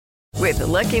With the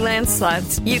Lucky Land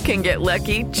Slots, you can get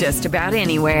lucky just about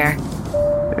anywhere.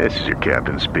 This is your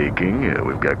captain speaking.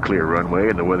 We've got clear runway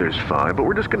and the weather's fine, but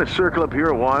we're just going to circle up here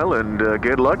a while and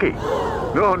get lucky.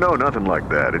 No, nothing like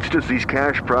that. It's just these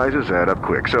cash prizes add up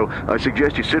quick. So I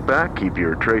suggest you sit back, keep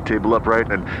your tray table upright,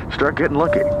 and start getting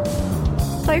lucky.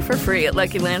 Play for free at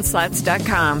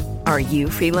LuckyLandSlots.com. Are you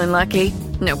feeling lucky?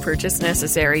 No purchase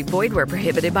necessary. Void where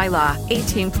prohibited by law.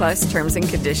 18+ terms and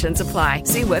conditions apply.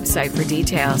 See website for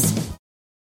details.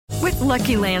 With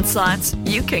Lucky Land Slots,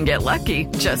 you can get lucky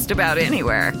just about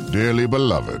anywhere. Dearly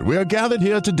beloved, we are gathered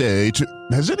here today to...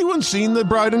 Has anyone seen the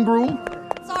bride and groom?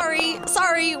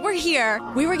 Sorry, we're here.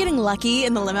 We were getting lucky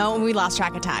in the limo and we lost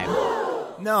track of time.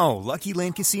 No, Lucky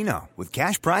Land Casino, with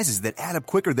cash prizes that add up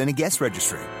quicker than a guest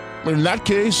registry. In that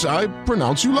case, I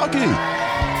pronounce you lucky.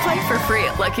 Play for free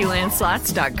at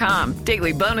LuckyLandSlots.com.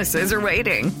 Daily bonuses are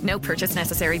waiting. No purchase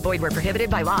necessary. Void where prohibited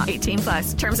by law.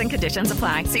 18+. Terms and conditions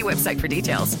apply. See website for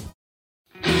details.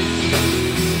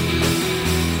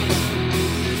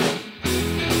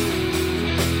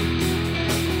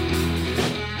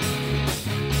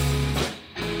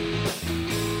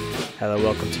 Hello,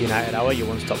 welcome to United Hour, your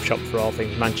one-stop shop for all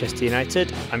things Manchester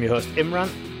United. I'm your host,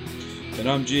 Imran. And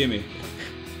I'm Jamie.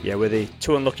 Yeah, we're the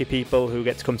two unlucky people who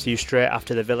get to come to you straight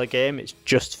after the Villa game. It's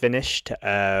just finished.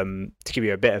 To give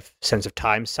you a bit of sense of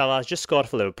time, Salah's just scored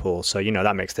for Liverpool, so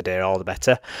that makes the day all the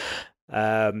better.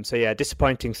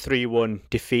 Disappointing 3-1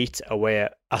 defeat away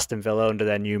at Aston Villa under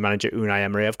their new manager Unai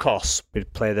Emery. Of course,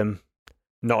 we'd play them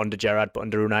not under Gerrard but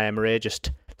under Unai Emery.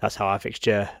 Just that's how our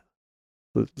fixture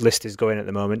list is going at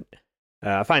the moment.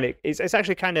 I find it's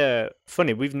actually kind of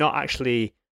funny. We've not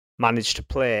actually managed to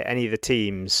play any of the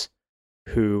teams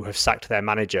who have sacked their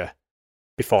manager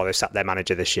before they sacked their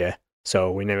manager this year.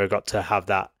 So we never got to have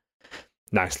that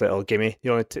nice little gimme.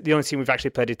 The only team we've actually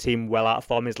played a team well out of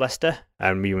form is Leicester,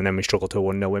 and then we struggled to a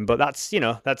 1-0 win. But that's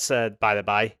by the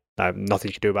by. Nothing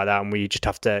you can do about that, and we just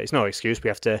have to. It's no excuse. We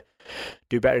have to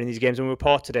do better in these games, and we're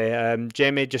poor today.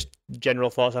 Jamie, just general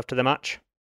thoughts after the match.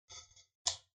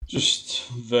 Just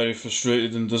very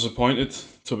frustrated and disappointed,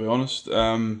 to be honest.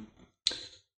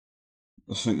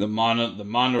 I think the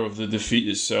manner of the defeat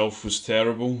itself was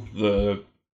terrible. The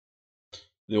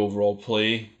overall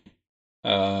play,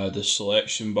 the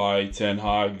selection by Ten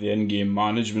Hag, the in-game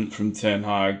management from Ten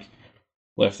Hag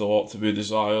left a lot to be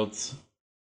desired.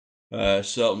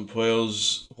 Certain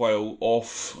players, while off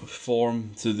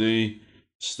form today,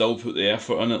 still put the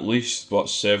effort in at least, but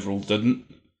several didn't.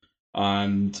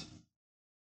 And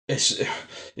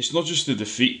it's not just the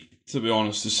defeat, to be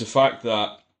honest. It's the fact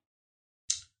that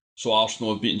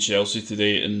Arsenal have beaten Chelsea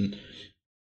today, and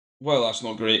while that's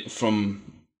not great from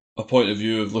a point of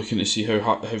view of looking to see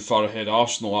how far ahead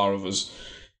Arsenal are of us,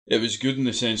 it was good in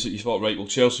the sense that you thought, right, well,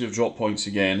 Chelsea have dropped points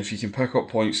again. If you can pick up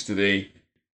points today,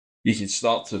 you can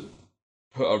start to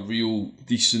put a real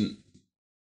decent,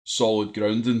 solid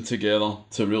grounding together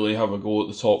to really have a go at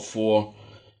the top four.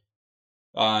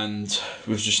 And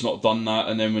we've just not done that.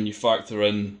 And then when you factor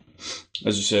in,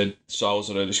 as you said,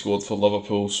 Salah's already scored for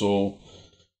Liverpool, so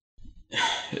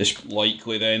it's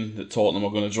likely then that Tottenham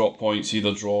are going to drop points,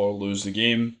 either draw or lose the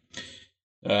game.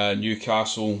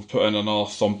 Newcastle put in another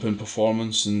thumping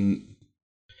performance, and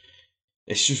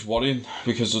it's just worrying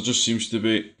because there just seems to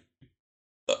be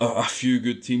a few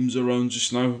good teams around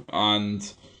just now,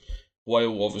 and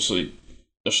while obviously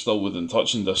they're still within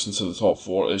touching distance of the top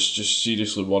four, it's just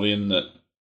seriously worrying that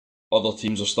other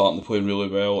teams are starting to play really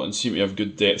well and seem to have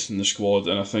good depth in the squad.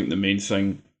 And I think the main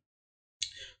thing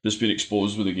that's been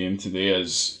exposed with the game today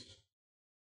is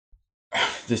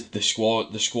the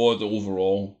squad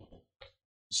overall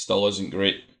still isn't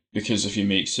great, because if you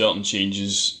make certain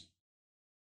changes,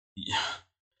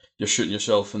 you're shooting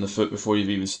yourself in the foot before you've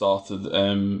even started.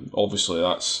 Obviously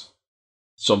that's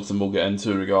something we'll get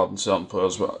into regarding certain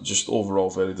players, but just overall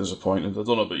very disappointed. I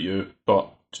don't know about you, but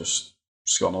just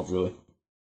scunnered really.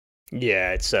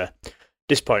 Yeah, it's a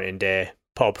disappointing day.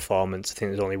 Poor performance. I think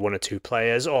there's only one or two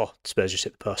players. Oh, Spurs just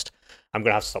hit the post. I'm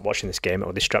going to have to stop watching this game. It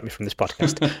will distract me from this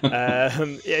podcast.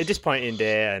 Disappointing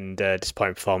day and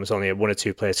disappointing performance. Only one or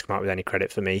two players to come out with any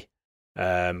credit for me.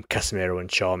 Casemiro and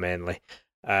Shaw mainly.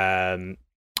 And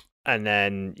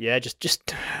then,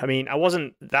 I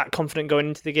wasn't that confident going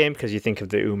into the game because you think of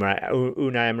the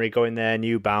Unai Emery going there,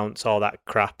 new bounce, all that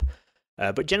crap.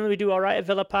 But generally we do all right at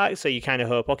Villa Park, so you kind of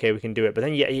hope, okay, we can do it. But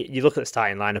then you look at the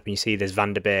starting lineup and you see there's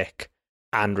Van der Beek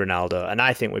and Ronaldo, and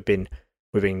I think we've been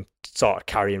sort of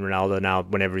carrying Ronaldo now.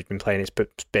 Whenever he's been playing, it's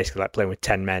basically like playing with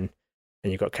 10 men,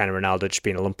 and you've got kind of Ronaldo just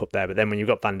being a lump up there. But then when you've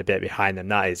got Van der Beek behind them,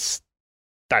 that's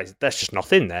just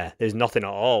nothing there. There's nothing at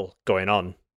all going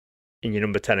on. in your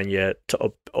number 10 and your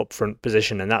up front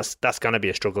position, and that's going to be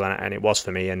a struggle, and it was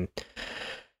for me. And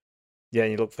yeah,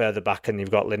 you look further back and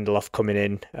you've got Lindelof coming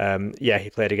in. Yeah, he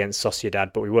played against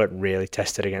Sociedad, but we weren't really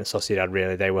tested against Sociedad,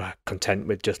 really. They were content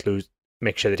with just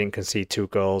make sure they didn't concede 2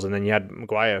 goals. And then you had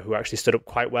Maguire, who actually stood up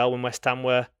quite well when West Ham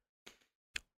were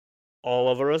all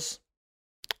over us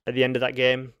at the end of that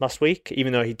game last week.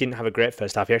 Even though he didn't have a great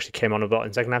first half, he actually came on a lot in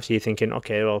the second half. So you're thinking,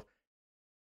 okay, well,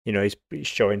 you know, he's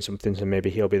showing something, so maybe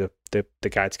he'll be the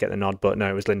guy to get the nod. But no,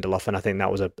 it was Lindelof, and I think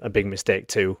that was a big mistake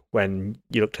too. When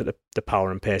you looked at the power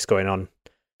and pace going on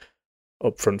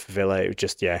up front for Villa, it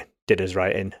just, did us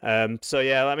right in. So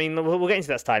yeah, I mean, we'll get into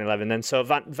that starting 11 then. So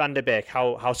Van de Beek,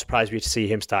 how surprised were you to see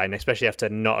him starting, especially after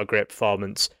not a great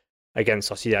performance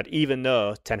against Sociedad, even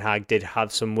though Ten Hag did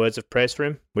have some words of praise for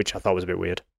him, which I thought was a bit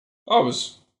weird. I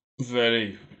was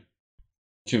very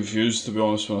confused, to be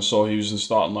honest, when I saw he was in the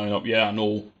starting lineup. Yeah, I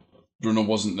know Bruno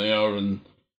wasn't there and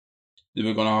they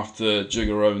were going to have to jig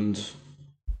around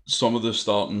some of the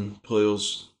starting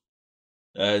players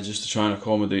just to try and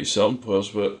accommodate certain players,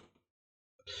 but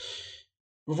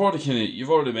you've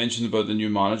already mentioned about the new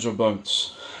manager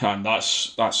bounce, and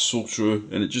that's so true,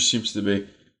 and it just seems to be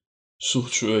so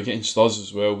true against us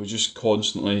as well. We just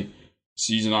constantly,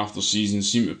 season after season,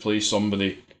 seem to play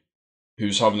somebody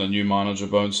who's having a new manager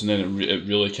bounce, and then it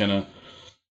really kind of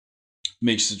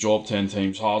makes the job 10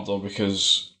 times harder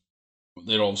because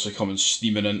they're obviously coming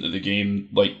steaming into the game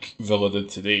like Villa did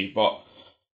today. But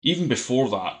even before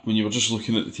that, when you were just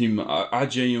looking at the team, I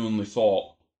genuinely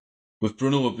thought with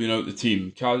Bruno being out the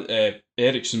team,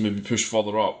 Eriksen would be pushed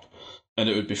further up, and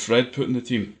it would be Fred putting the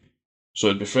team. So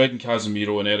it'd be Fred and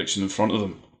Casemiro and Eriksen in front of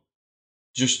them,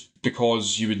 just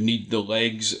because you would need the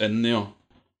legs in there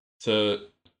to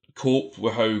cope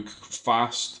with how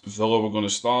fast Villa were going to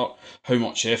start, how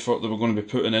much effort they were going to be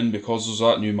putting in because there's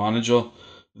that new manager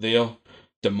there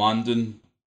demanding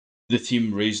the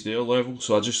team raise their level.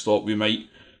 So I just thought we might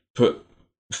put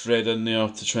Fred in there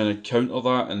to try and counter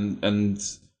that and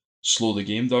slow the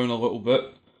game down a little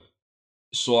bit.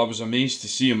 So I was amazed to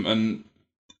see him, and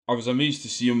I was amazed to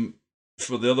see him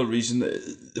for the other reason.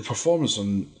 The performance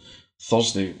on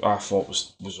Thursday I thought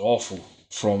was awful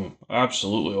from him,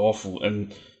 absolutely awful,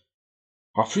 and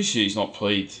I appreciate he's not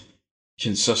played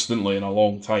consistently in a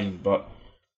long time, but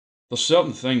there's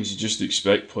certain things you just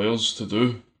expect players to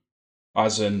do,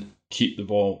 as in keep the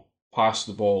ball, pass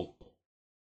the ball,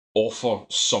 offer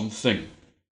something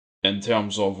in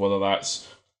terms of whether that's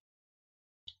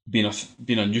being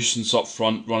a nuisance up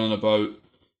front, running about,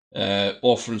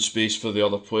 offering space for the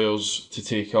other players to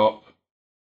take up,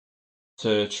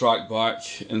 to track back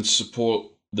and support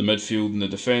the midfield and the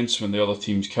defence when the other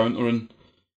team's countering.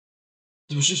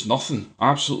 There was just nothing,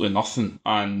 absolutely nothing.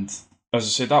 And as I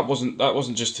said, that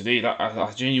wasn't just today. That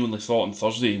I genuinely thought on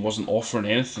Thursday he wasn't offering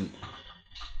anything,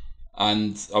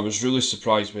 and I was really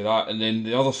surprised by that. And then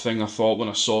the other thing I thought when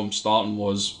I saw him starting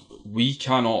was we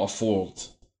cannot afford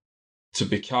to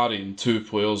be carrying 2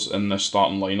 players in this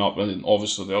starting lineup, and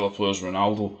obviously the other player's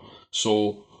Ronaldo.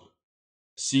 So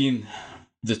seeing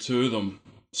the 2 of them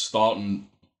starting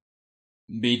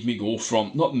made me go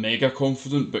from not mega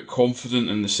confident, but confident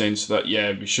in the sense that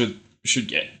we should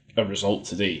get a result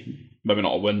today. Maybe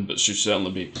not a win, but should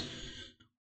certainly be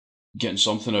getting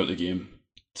something out of the game,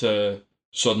 to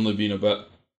suddenly being a bit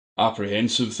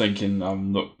apprehensive, thinking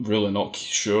I'm not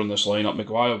sure in this lineup.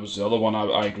 Maguire was the other one.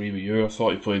 I agree with you. I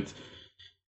thought he played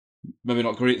maybe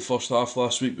not great the first half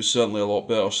last week, but certainly a lot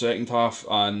better second half,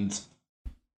 and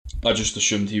I just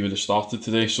assumed he would have started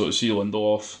today. So to see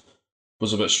Lindelof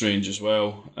was a bit strange as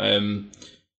well.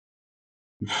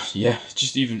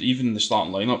 Just even the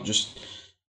starting lineup just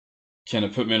kind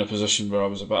of put me in a position where I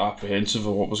was a bit apprehensive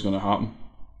of what was going to happen.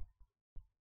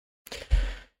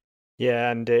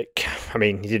 Yeah, and he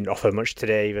didn't offer much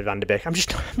today, even Van de Beek. I'm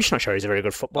just not sure he's a very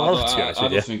good footballer. To be honest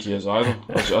with you, I don't think he is either.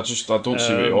 I don't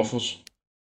see what he offers.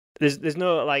 There's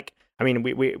no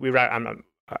we rag.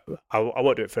 I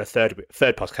won't do it for a third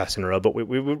podcast in a row, but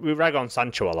we rag on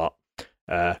Sancho a lot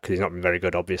because he's not been very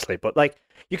good, obviously. But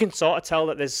you can sort of tell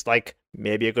that there's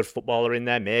maybe a good footballer in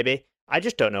there. Maybe I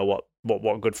just don't know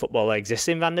what good footballer exists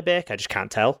in Van de Beek. I just can't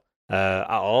tell at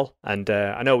all. And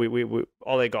I know we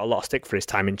Ole got a lot of stick for his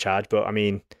time in charge, but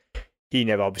he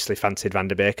never obviously fancied Van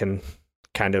de Beek, and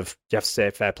kind of, you have to say,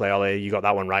 fair play, Ole, you got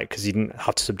that one right, because he didn't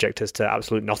have to subject us to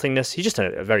absolute nothingness. He's just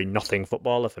a very nothing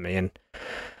footballer for me, and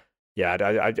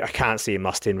I can't see him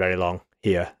lasting very long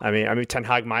here. Ten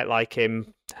Hag might like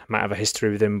him, might have a history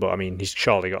with him, but he's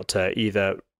surely got to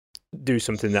either do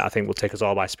something that I think will take us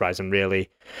all by surprise and really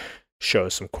show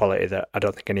some quality that I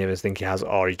don't think any of us think he has,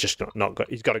 or he's just not got.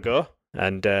 He's got to go.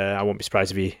 and I won't be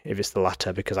surprised if it's the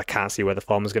latter, because I can't see where the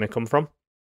form is going to come from.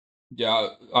 Yeah,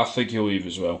 I think he'll leave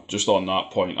as well. Just on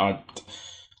that point, I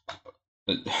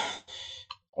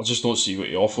just don't see what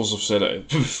he offers. I've said it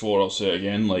before, I'll say it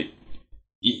again. Like,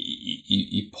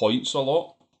 he points a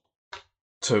lot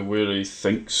to where he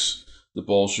thinks the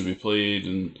ball should be played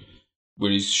and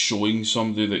where he's showing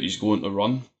somebody that he's going to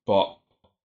run, but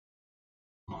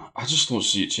I just don't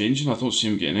see it changing. I don't see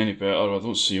him getting any better. I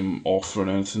don't see him offering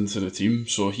anything to the team.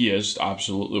 So he is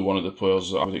absolutely one of the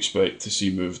players that I would expect to see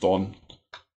moved on.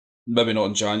 Maybe not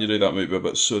in January, that might be a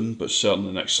bit soon, but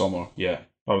certainly next summer, yeah,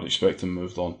 I would expect him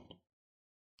moved on.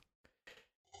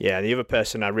 Yeah, the other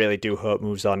person I really do hope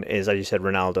moves on is, as you said,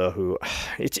 Ronaldo, who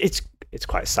it's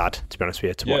quite sad, to be honest with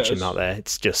you, to watch him out there.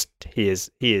 It's just he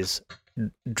is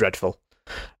dreadful,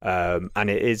 and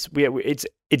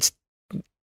it's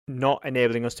not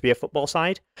enabling us to be a football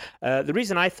side. The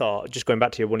reason I thought, just going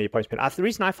back to one of your points, the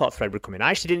reason I thought Fred would come in,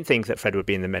 I actually didn't think that Fred would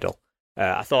be in the middle.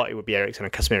 I thought it would be Eriksen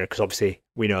and Casemiro, because obviously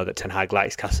we know that Ten Hag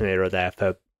likes Casemiro there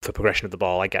for progression of the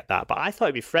ball. I get that, but I thought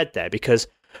it'd be Fred there, because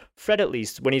Fred, at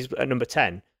least when he's at number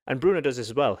 10, and Bruno does this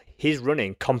as well, his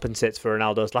running compensates for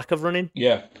Ronaldo's lack of running.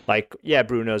 Yeah. Like, yeah,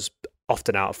 Bruno's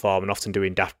often out of form and often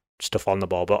doing daft stuff on the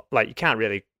ball, but like, you can't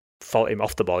really fault him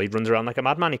off the ball. He runs around like a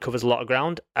madman. He covers a lot of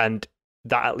ground, and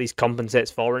that at least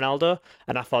compensates for Ronaldo.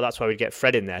 And I thought that's why we'd get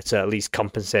Fred in there, to at least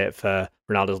compensate for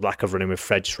Ronaldo's lack of running, with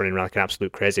Fred just running around like an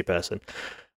absolute crazy person.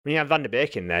 When you have Van de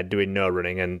Beek in there doing no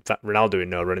running and Ronaldo doing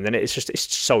no running, then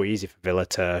it's so easy for Villa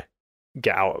to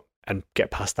get out and get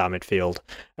past our midfield.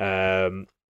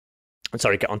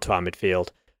 Get onto our midfield.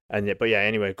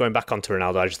 Anyway, going back onto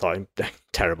Ronaldo, I just thought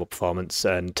terrible performance,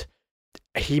 and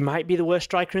he might be the worst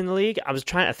striker in the league. I was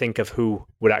trying to think of who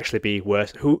would actually be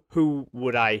worse. Who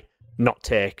would I not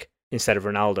take instead of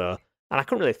Ronaldo? And I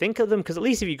couldn't really think of them, because at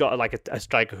least if you got a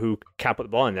striker who can't put the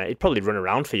ball in there, he'd probably run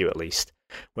around for you at least.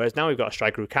 Whereas now we've got a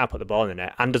striker who can't put the ball in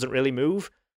there and doesn't really move.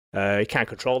 He can't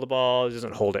control the ball, he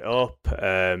doesn't hold it up.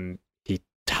 He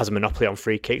has a monopoly on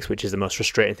free kicks, which is the most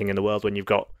frustrating thing in the world when you've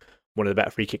got one of the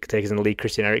better free kick takers in the league,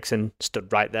 Christian Eriksen,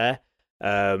 stood right there.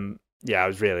 I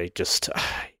was really just...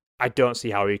 I don't see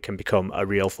how he can become a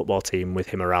real football team with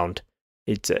him around.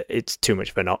 It's too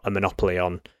much of a monopoly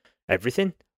on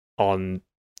everything. On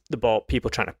the ball, people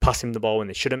trying to pass him the ball when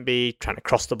they shouldn't be, trying to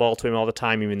cross the ball to him all the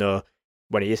time, even though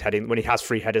when he has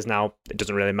free headers now, it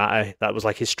doesn't really matter. That was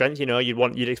like his strength,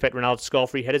 you'd expect Ronaldo to score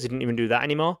free headers. He didn't even do that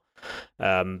anymore.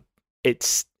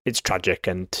 It's tragic,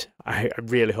 and I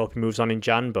really hope he moves on in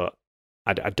Jan, but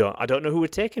I don't know who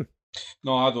would take him.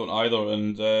 No, I don't either,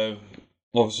 and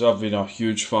obviously I've been a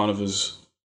huge fan of his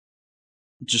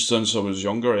just since I was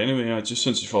younger anyway, just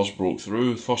since he first broke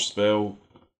through, first spell.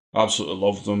 Absolutely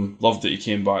loved him. Loved that he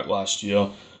came back last year.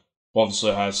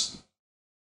 Obviously has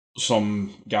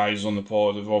some guys on the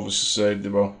pod have obviously said they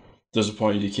were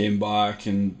disappointed he came back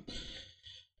and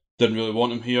didn't really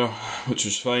want him here, which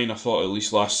was fine. I thought at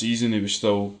least last season he was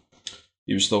still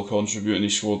contributing. He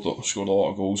scored a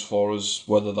lot of goals for us.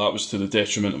 Whether that was to the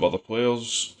detriment of other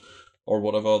players or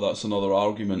whatever, that's another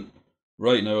argument.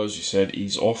 Right now, as you said,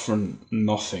 he's offering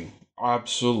nothing.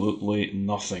 Absolutely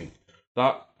nothing.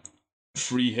 That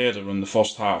free header in the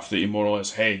first half that he more or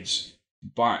less heads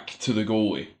back to the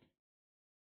goalie.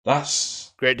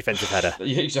 That's great defensive header.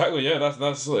 Yeah, exactly. Yeah,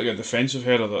 that's like a defensive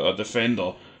header that a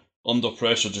defender under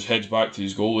pressure just heads back to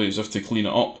his goalie as if to clean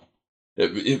it up.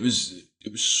 It was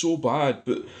so bad,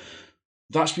 but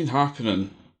that's been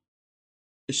happening.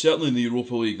 Certainly in the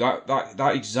Europa League,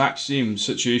 that exact same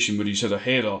situation where he's had a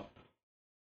header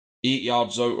 8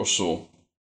 yards out or so,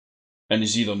 and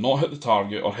he's either not hit the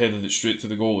target or headed it straight to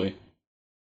the goalie.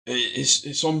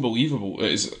 It's unbelievable.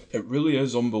 It really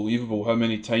is unbelievable how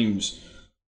many times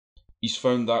he's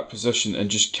found that position and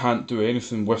just can't do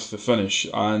anything with the finish.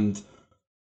 And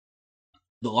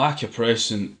the lack of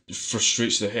pressing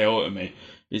frustrates the hell out of me.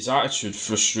 His attitude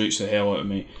frustrates the hell out of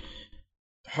me.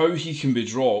 How he can be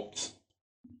dropped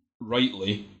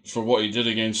rightly for what he did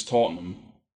against Tottenham,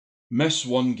 miss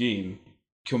one game,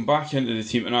 come back into the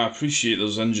team, and I appreciate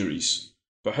there's injuries,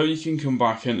 but how you can come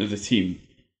back into the team,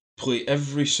 play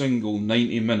every single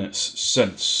 90 minutes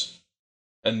since,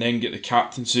 and then get the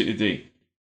captaincy today,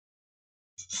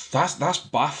 that's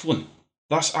baffling.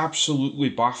 That's absolutely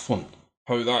baffling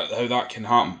how that can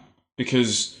happen.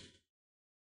 Because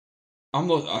I'm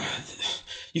not.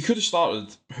 You could have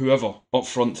started whoever up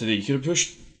front today. You could have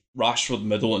pushed Rashford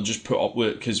middle and just put up with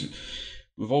it, because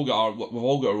we've all got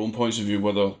our own points of view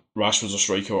whether Rashford's a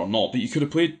striker or not. But you could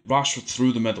have played Rashford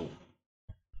through the middle,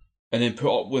 and then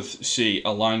put up with, say,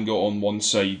 Alanga on one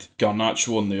side,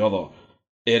 Garnacho on the other,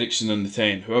 Eriksen in the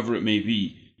 10, whoever it may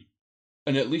be.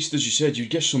 And at least, as you said, you'd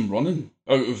get some running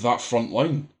out of that front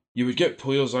line. You would get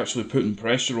players actually putting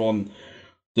pressure on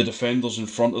the defenders in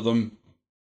front of them,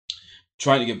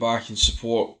 trying to get back and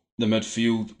support the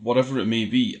midfield, whatever it may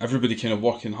be. Everybody kind of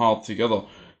working hard together.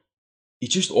 He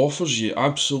just offers you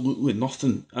absolutely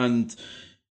nothing. And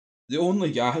the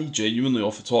only guy, genuinely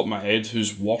off the top of my head,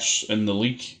 who's worse in the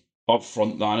league up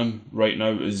front than him right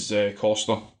now is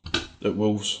Costa at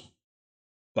Wolves.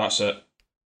 That's it.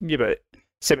 Yeah, but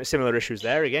similar issues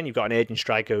there again. You've got an aging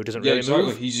striker who doesn't really exactly.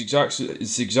 move.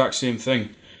 It's the exact same thing.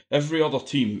 Every other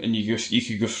team, and you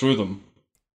could go through them.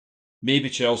 Maybe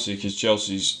Chelsea, because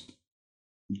Chelsea's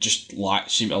just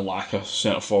seem to lack a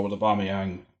centre forward.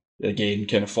 Aubameyang again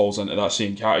kind of falls into that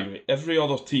same category. Every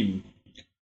other team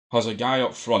has a guy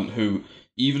up front who,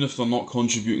 even if they're not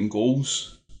contributing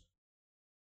goals,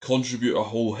 contribute a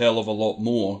whole hell of a lot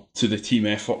more to the team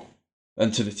effort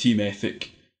and to the team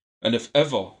ethic. And if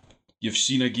ever you've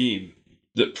seen a game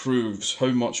that proves how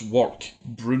much work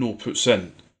Bruno puts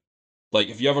in, like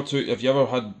if you ever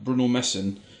had Bruno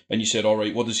missing and you said, all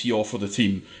right, what does he offer the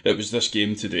team? It was this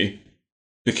game today.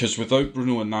 Because without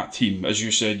Bruno in that team, as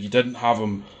you said, you didn't have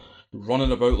him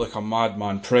running about like a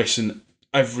madman, pressing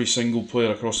every single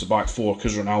player across the back four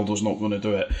because Ronaldo's not going to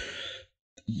do it.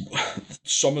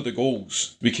 Some of the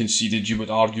goals we conceded, you would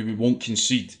argue we won't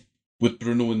concede with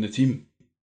Bruno in the team,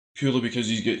 purely because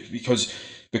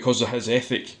because of his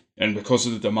ethic and because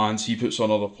of the demands he puts on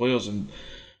other players. And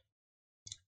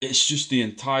it's just the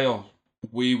entire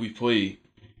way we play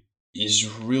is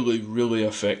really, really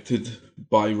affected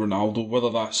by Ronaldo, whether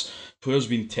that's players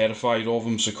being terrified of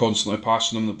him, so constantly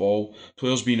passing him the ball,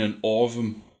 players being in awe of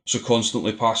him, so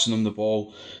constantly passing him the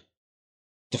ball,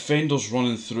 defenders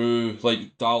running through,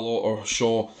 like Dalot or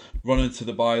Shaw, running to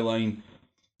the byline,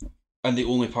 and the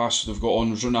only pass they've got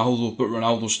on is Ronaldo, but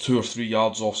Ronaldo's 2 or 3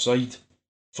 yards offside.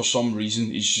 For some reason,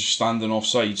 he's just standing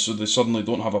offside, so they suddenly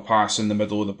don't have a pass in the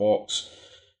middle of the box.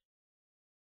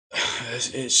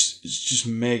 It's just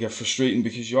mega frustrating,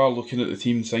 because you are looking at the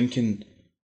team thinking,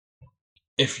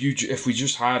 if we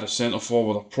just had a centre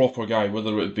forward, a proper guy,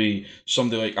 whether it be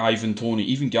somebody like Ivan Toney,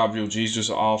 even Gabriel Jesus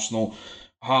at Arsenal,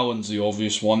 Haaland's the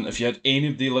obvious one. If you had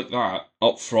anybody like that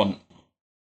up front,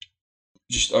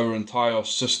 just our entire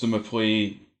system of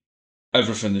play,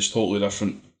 everything is totally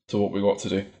different to what we got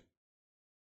today.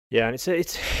 Yeah, and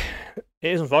it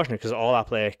is unfortunate because all our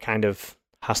play kind of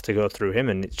has to go through him,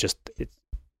 and it's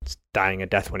dying a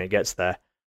death when it gets there.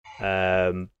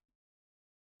 I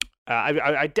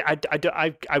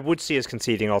would see us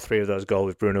conceding all 3 of those goals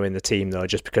with Bruno in the team, though,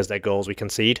 just because they're goals we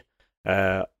concede.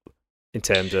 In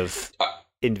terms of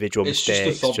individual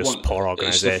mistakes, just poor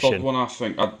organisation. It's the third one, I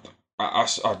think.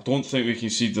 I don't think we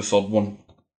concede the third one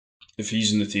if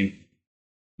he's in the team.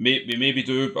 We maybe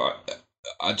do, but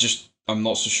I'm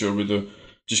not so sure we do.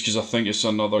 Just because I think it's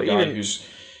another guy who's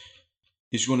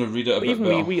going to read it a bit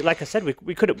better. We like I said,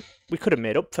 we could have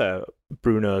made up for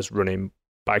Bruno's running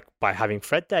by having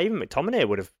Fred there. Even McTominay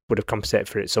would have compensated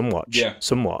for it somewhat. Yeah,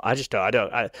 somewhat. I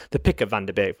don't. The pick of Van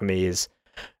de Beek for me is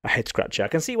a head scratcher. I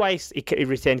can see why he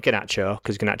retained Garnacho,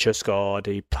 because Garnacho scored.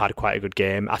 He had quite a good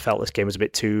game. I felt this game was a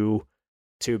bit too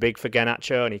big for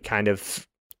Garnacho, and he kind of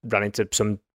ran into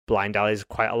some blind alleys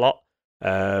quite a lot.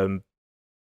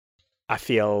 I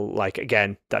feel like,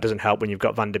 again, that doesn't help when you've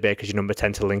got Van de Beek as your number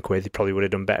 10 to link with. He probably would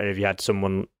have done better if you had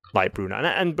someone like Bruno.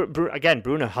 And again,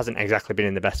 Bruno hasn't exactly been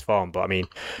in the best form, but I mean,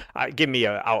 give me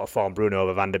an out of form Bruno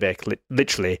over Van de Beek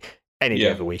literally any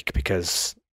day of the week,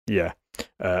 because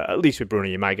at least with Bruno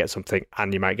you might get something,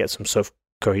 and you might get some sort of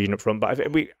cohesion up front. But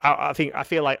I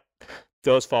feel like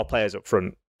those 4 players up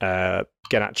front,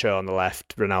 Garnacho on the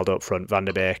left, Ronaldo up front, Van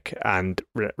de Beek and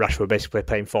Rashford basically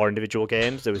playing 4 individual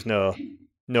games. There was no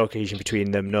cohesion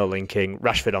between them, no linking.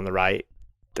 Rashford on the right,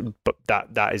 but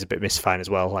that is a bit mystifying as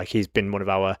well. Like, he's been one of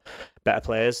our better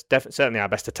players, certainly our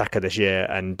best attacker this year,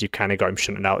 and you kind of got him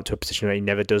shunted out to a position where he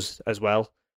never does as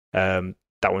well. That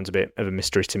one's a bit of a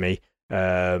mystery to me.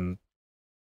 And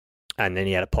then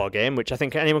he had a poor game, which I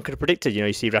think anyone could have predicted.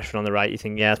 You see Rashford on the right, you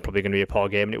think, it's probably going to be a poor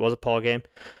game, and it was a poor game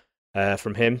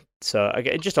from him. So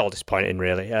again, just all disappointing,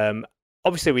 really.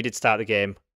 Obviously, we did start the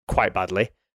game quite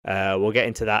badly. We'll get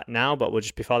into that now, but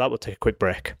before that, we'll take a quick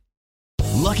break.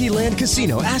 Lucky Land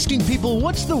Casino, asking people,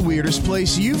 what's the weirdest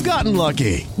place you've gotten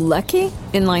lucky? Lucky?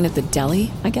 In line at the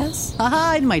deli, I guess?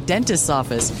 Aha, in my dentist's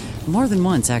office. More than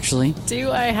once, actually.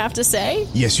 Do I have to say?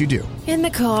 Yes, you do. In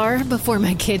the car before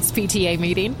my kids' PTA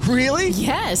meeting. Really?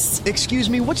 Yes.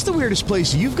 Excuse me, what's the weirdest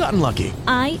place you've gotten lucky?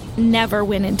 I never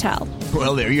win and tell.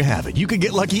 Well, there you have it. You can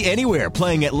get lucky anywhere,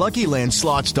 playing at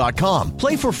LuckyLandSlots.com.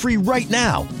 Play for free right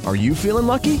now. Are you feeling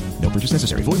lucky? No purchase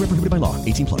necessary. Void where prohibited by law.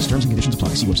 18+. Terms and conditions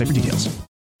apply. See website for details.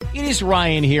 It is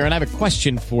Ryan here, and I have a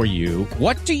question for you.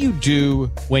 What do you do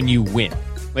when you win?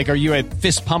 Like, are you a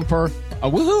fist pumper, a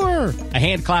woohooer, a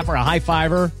hand clapper, a high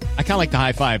fiver? I kind of like the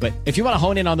high five, but if you want to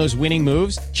hone in on those winning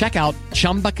moves, check out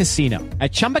Chumba Casino.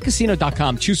 At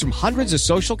ChumbaCasino.com, choose from hundreds of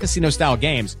social casino-style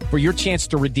games for your chance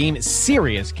to redeem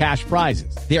serious cash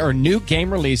prizes. There are new game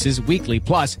releases weekly,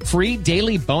 plus free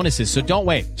daily bonuses, so don't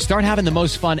wait. Start having the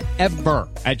most fun ever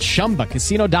at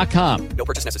ChumbaCasino.com. No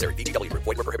purchase necessary. VGW. Void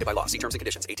where prohibited by law. See terms and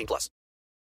conditions. 18+.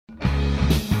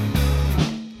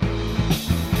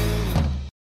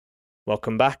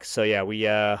 Welcome back. So yeah, we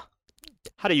had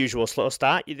a usual slow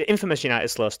start, the infamous United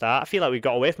slow start. I feel like we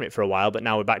got away from it for a while, but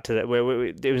now we're back to it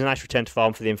was a nice return to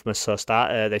form for the infamous slow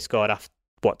start. They scored after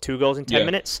 2 goals in 10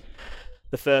 minutes.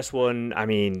 The first one, I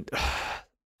mean,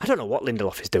 I don't know what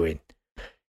Lindelof is doing.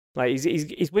 Like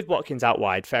he's with Watkins out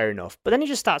wide, fair enough, but then he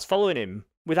just starts following him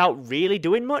without really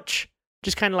doing much,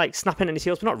 just kind of like snapping at his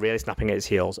heels, but not really snapping at his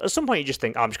heels. At some point, you just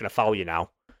think, I'm just going to foul you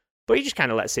now, but he just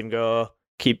kind of lets him go.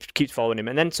 Keeps following him,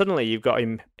 and then suddenly you've got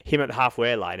him at the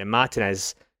halfway line, and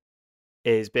Martinez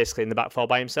is basically in the back four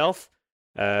by himself.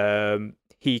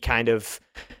 He kind of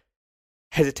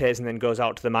hesitates and then goes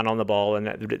out to the man on the ball, and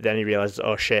then he realizes,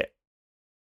 oh shit,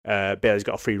 Bailey's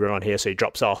got a free run on here, so he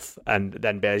drops off, and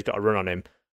then Bailey's got a run on him.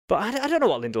 But I don't know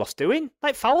what Lindelof's doing.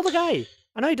 Like, foul the guy.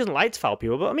 I know he doesn't like to foul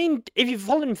people, but I mean, if you've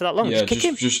followed him for that long, just kick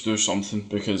him. Just do something,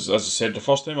 because as I said, the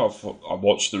first time I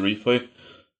watched the replay,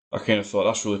 I kind of thought,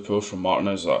 that's really poor from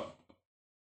Martinez, that.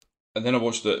 And then I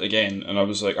watched it again, and I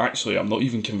was like, actually, I'm not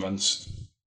even convinced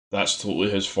that's totally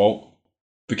his fault.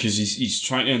 Because he's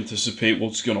trying to anticipate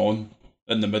what's going on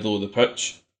in the middle of the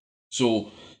pitch.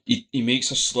 So he makes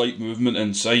a slight movement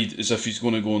inside as if he's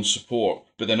going to go and support.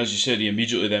 But then, as you said, he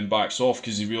immediately then backs off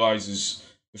because he realises,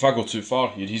 if I go too far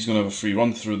here, he's going to have a free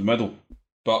run through the middle.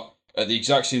 But at the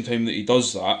exact same time that he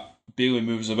does that, Bailey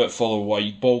moves a bit further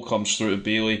wide, ball comes through to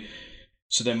Bailey.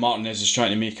 So then Martinez is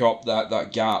trying to make up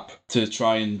that gap to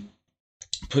try and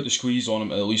put the squeeze on him,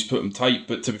 and at least put him tight.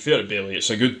 But to be fair to Bailey, it's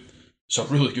a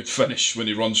really good finish when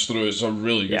he runs through. It's a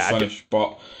really good finish.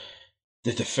 But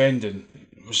the defending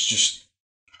was just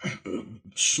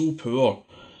so poor.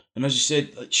 And as you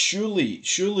said, like,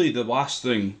 surely the last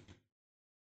thing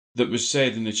that was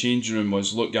said in the changing room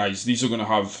was, look guys, these are going to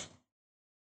have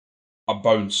a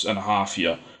bounce and a half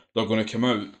here. They're going to come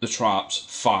out the traps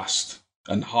fast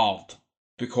and hard,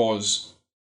 because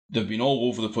they've been all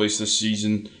over the place this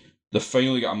season. They've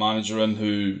finally got a manager in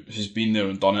who has been there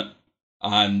and done it,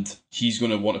 and he's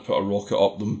going to want to put a rocket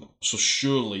up them. So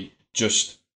surely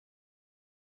just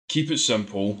keep it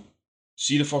simple.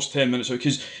 See the first 10 minutes out,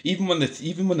 because even when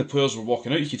the players were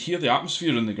walking out, you could hear the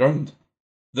atmosphere in the ground.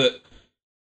 That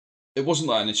it wasn't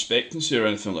like an expectancy or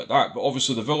anything like that, but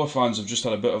obviously the Villa fans have just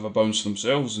had a bit of a bounce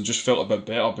themselves and just felt a bit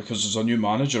better because there's a new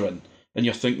manager in. And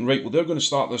you're thinking, right, well, they're going to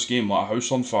start this game like a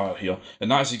house on fire here.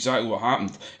 And that's exactly what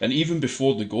happened. And even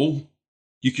before the goal,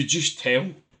 you could just tell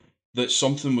that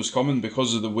something was coming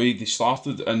because of the way they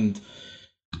started. And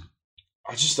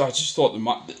I just thought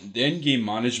the end-game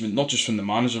management, not just from the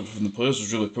manager, but from the players,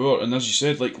 was really poor. And as you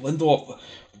said, like, Lindelof,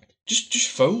 just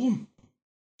foul him.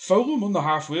 Foul him on the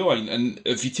halfway line. And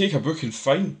if you take a booking,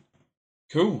 fine.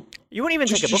 Cool. You won't even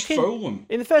take a booking.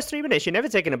 In the first 3 minutes, you're never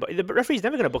taking the referee's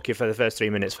never going to book you for the first 3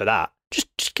 minutes for that. Just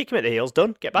kick him at the heels,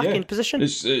 done. Get back in position. But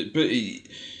he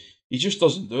just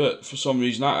doesn't do it for some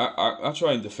reason. I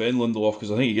try and defend Lindelof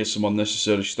because I think he gets some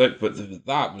unnecessary stick, but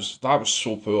that was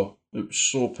so poor. It was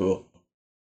so poor.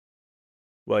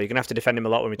 Well, you're going to have to defend him a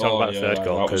lot when we talk about the third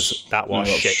goal, because that was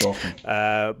shit.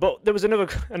 But there was another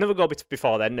goal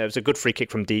before then. There was a good free kick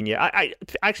from Digne. I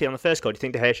actually, on the first goal, do you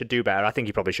think De Gea should do better? I think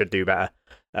he probably should do better.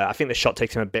 I think the shot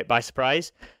takes him a bit by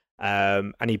surprise.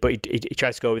 And he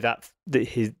tries to go with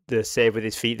the save with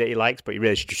his feet that he likes, but he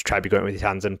really should just try to be going with his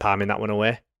hands and palming that one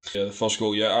away. Yeah, the first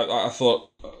goal, I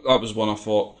thought that was one I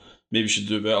thought maybe should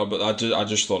do better, but I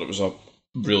just thought it was a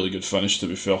really good finish, to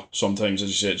be fair. Sometimes, as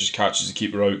you say, it just catches the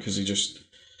keeper out because he just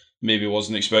maybe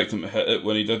wasn't expecting to hit it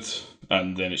when he did,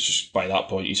 and then it's just by that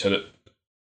point he's hit it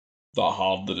that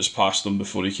hard that it's past him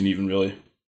before he can even really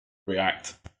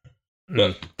react.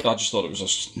 But I just thought it was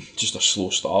just a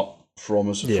slow start from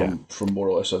us, from more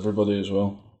or less everybody as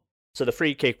well. So the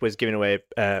free kick was given away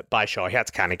by Shaw. He had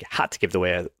to give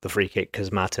away the free kick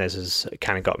because Martinez has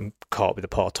kind of gotten caught with a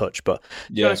poor touch. But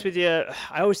to be honest with you,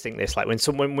 I always think this, like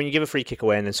when you give a free kick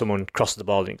away and then someone crosses the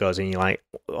ball and it goes in, you're like,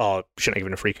 oh, shouldn't have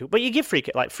given a free kick. But you give free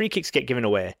kicks get given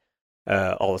away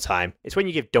all the time. It's when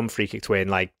you give dumb free kicks away in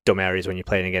like dumb areas when you're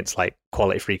playing against like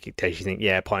quality free kick takes, you think,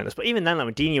 yeah, pointless. But even then, like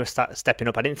when Digne was stepping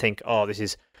up, I didn't think, oh, this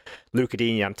is Luca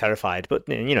Digne, I'm terrified. But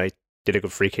he did a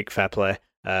good free kick, fair play.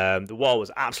 The wall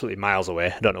was absolutely miles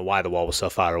away. I don't know why the wall was so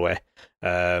far away.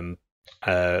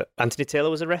 Anthony Taylor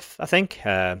was a ref, I think.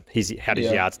 He had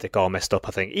his yardstick all messed up,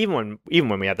 I think. Even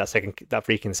when we had that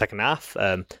freak in the second half,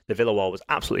 the Villa wall was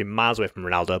absolutely miles away from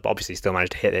Ronaldo, but obviously still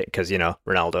managed to hit it because,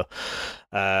 Ronaldo.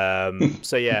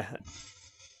 So yeah,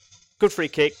 good free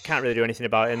kick, can't really do anything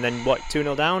about it. And then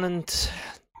 2-0 down, and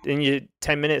in your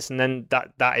 10 minutes, and then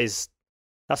that's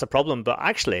a problem. But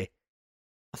actually,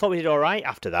 I thought we did all right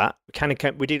after that.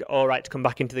 We did all right to come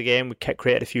back into the game. We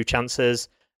created a few chances.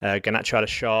 Garnacho had a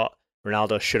shot.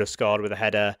 Ronaldo should have scored with a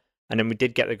header. And then we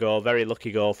did get the goal, very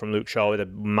lucky goal from Luke Shaw with a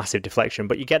massive deflection.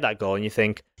 But you get that goal and you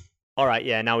think, all right,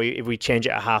 yeah, now if we change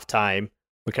it at half-time,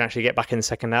 we can actually get back in the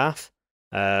second half.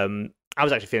 I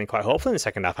was actually feeling quite hopeful in the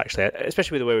second half, actually,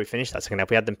 especially with the way we finished that second half.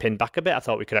 We had them pinned back a bit. I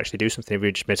thought we could actually do something if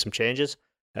we just made some changes.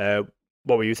 What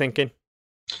were you thinking?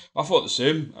 I thought the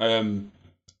same.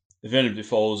 If anybody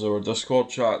follows our Discord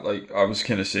chat, like I was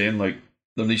kind of saying, like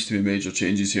there needs to be major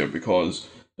changes here, because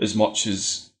as much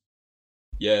as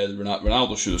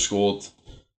Ronaldo should have scored,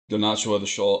 Garnacho had a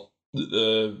shot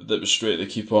that was straight at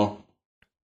the keeper.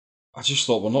 I just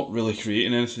thought we're not really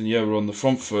creating anything. Yeah, we're on the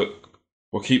front foot.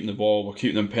 We're keeping the ball. We're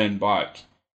keeping them penned back,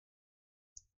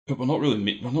 but we're not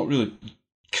really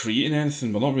creating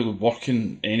anything. We're not really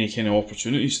working any kind of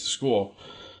opportunities to score.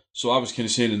 So I was kind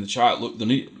of saying in the chat, look, they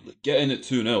need get in at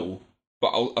 2-0,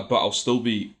 but I'll still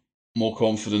be more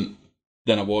confident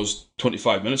than I was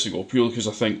 25 minutes ago, purely because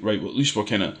I think, right, well, at least we're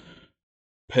kind of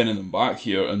pinning them back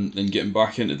here and getting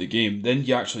back into the game. Then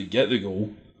you actually get the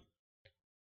goal.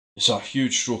 It's a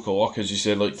huge stroke of luck, as you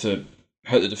said, like to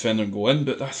hit the defender and go in,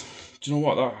 but do you know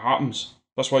what? That happens.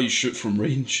 That's why you shoot from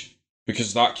range,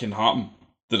 because that can happen,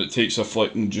 that it takes a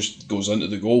flick and just goes into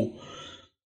the goal.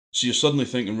 So you're suddenly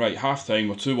thinking, right, half-time,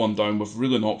 we're 2-1 down, we've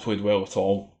really not played well at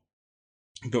all,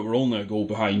 but we're only a goal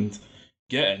behind.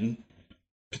 Get in,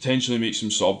 potentially make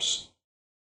some subs,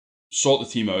 sort the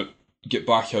team out, get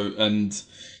back out and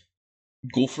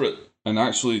go for it, and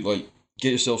actually like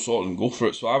get yourself sorted and go for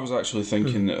it. So I was actually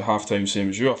thinking at half-time, same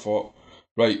as you. I thought,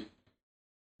 right,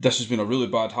 this has been a really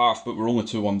bad half, but we're only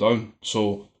 2-1 down,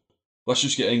 so let's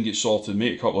just get in, get sorted,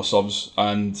 make a couple of subs,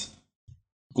 and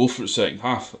go for the second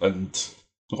half. And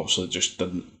obviously it just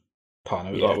didn't pan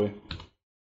out that way.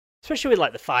 Especially with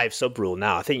like the 5 sub rule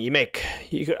now. I think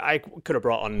I could have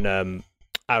brought on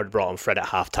I would have brought on Fred at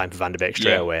half time for Van de Beek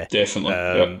straight away.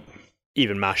 Definitely.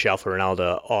 Even Martial for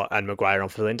Ronaldo and Maguire on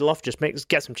for Lindelof. Just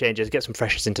get some changes, get some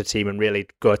freshness into the team, and really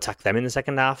go attack them in the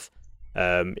second half.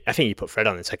 I think you put Fred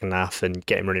on in the second half and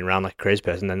get him running around like a crazy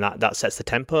person, and then that sets the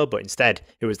tempo. But instead,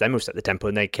 it was them who set the tempo,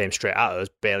 and they came straight at us.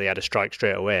 Bailey had a strike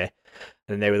straight away,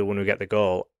 and they were the one who get the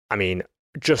goal. I mean,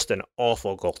 just an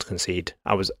awful goal to concede.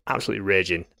 I was absolutely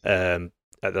raging at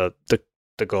the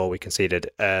goal we conceded.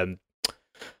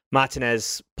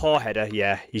 Martinez, poor header.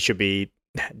 Yeah, he should be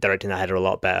directing that header a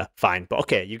lot better. Fine, but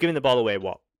okay, you've given the ball away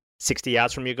 60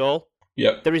 yards from your goal.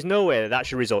 Yep. There is no way that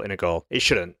should result in a goal. It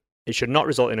shouldn't. It should not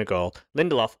result in a goal.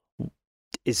 Lindelof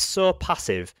is so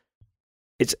passive.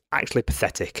 It's actually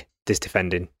pathetic, this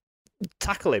defending.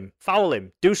 Tackle him, foul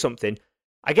him, do something.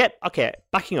 I get, okay,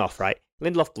 backing off, right?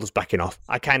 Lindelof was backing off.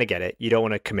 I kind of get it. You don't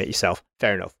want to commit yourself.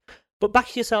 Fair enough. But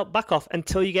back off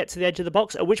until you get to the edge of the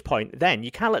box, at which point then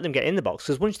you can't let them get in the box,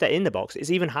 because once they're in the box, it's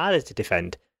even harder to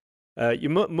defend.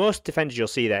 Most defenders you'll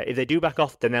see there, if they do back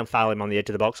off, then they'll foul him on the edge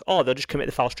of the box, or they'll just commit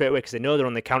the foul straight away because they know they're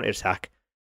on the counter-attack.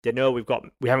 They know we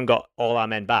haven't got all our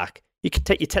men back. You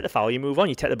take the foul, you move on.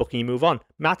 You take the booking, you move on.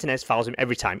 Martinez fouls him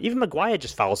every time. Even Maguire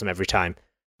just fouls him every time.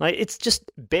 Like, it's just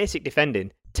basic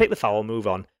defending. Take the foul, move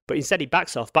on. But instead he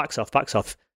backs off.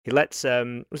 He lets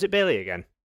was it Bailey again?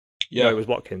 Yeah, no, it was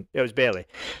Watkins. It was Bailey.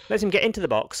 Lets him get into the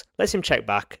box. Lets him check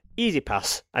back. Easy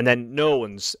pass, and then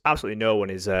absolutely no one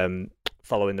is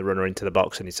following the runner into the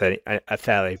box. And it's a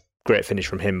fairly great finish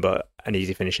from him, but an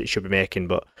easy finish it should be making.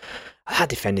 But that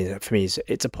defending for me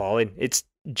it's appalling. It's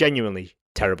genuinely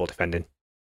terrible defending.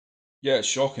 Yeah, it's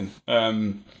shocking.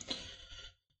 As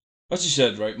you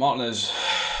said, right, Martinez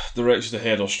directs the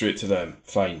header straight to them.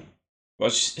 Fine, but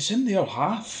it's in their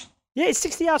half. Yeah, it's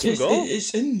 60 yards from goal.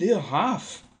 It's in their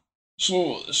half.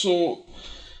 So,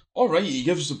 all right, he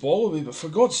gives the ball away, but for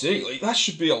God's sake, like, that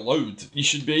should be allowed. You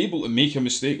should be able to make a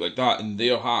mistake like that in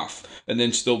their half and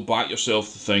then still back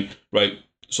yourself to think, right,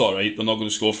 it's all right, they're not going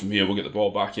to score from here, we'll get the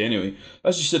ball back anyway.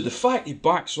 As you said, the fact he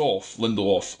backs off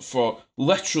Lindelof for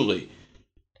literally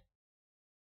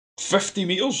 50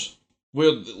 metres,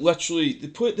 where literally the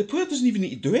player doesn't even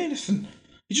need to do anything.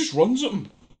 He just runs at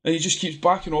him, and he just keeps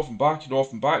backing off,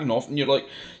 and you're like,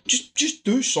 just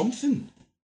do something.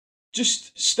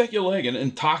 Just stick your leg in it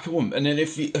and tackle him, and then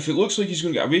if it looks like he's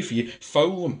going to get away from you,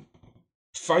 foul him.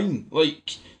 fine.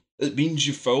 Like, it means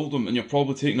you fouled him and you're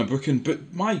probably taking a booking,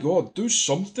 but my God, do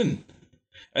something.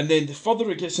 And then the further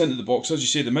it gets into the box, as you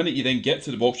say, the minute you then get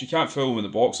to the box, you can't foul him in the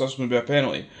box, that's going to be a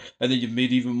penalty. And then you've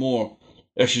made even more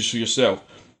issues for yourself.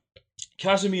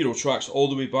 Casemiro tracks all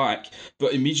the way back,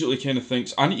 but immediately kind of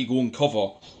thinks, I need to go and cover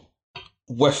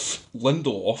with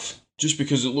Lindelof, just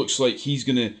because it looks like he's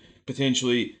going to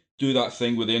potentially do that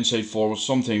thing with the inside forwards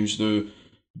sometimes do,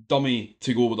 dummy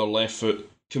to go with their left foot,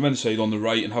 come inside on the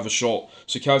right and have a shot.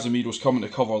 So Casemiro's coming to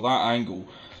cover that angle.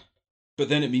 But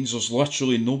then it means there's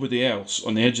literally nobody else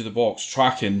on the edge of the box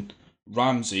tracking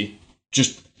Ramsey,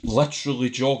 just literally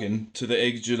jogging to the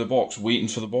edge of the box, waiting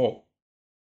for the ball.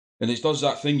 And it does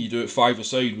that thing you do at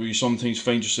 5-a-side where you sometimes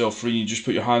find yourself free and you just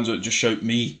put your hands out and just shout,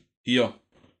 me, here.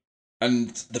 And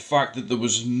the fact that there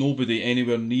was nobody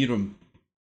anywhere near him.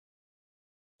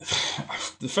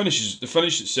 The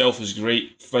finish itself is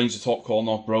great, finds the top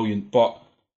corner, brilliant, but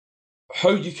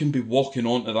how you can be walking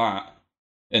onto that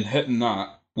and hitting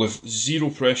that with zero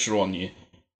pressure on you,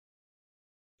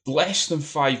 less than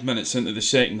 5 minutes into the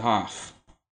second half,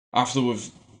 after we've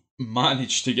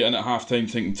managed to get in at half-time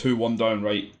thinking 2-1 down,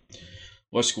 right,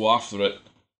 let's go after it.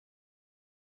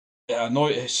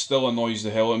 It still annoys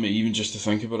the hell out of me, even just to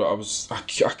think about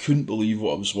it. I couldn't believe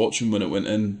what I was watching when it went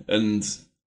in, and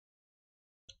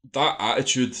that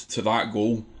attitude to that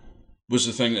goal was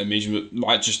the thing that amazed me.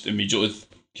 That just immediately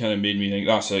kind of made me think,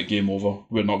 that's it, game over,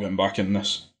 we're not getting back in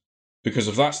this. Because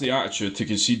if that's the attitude to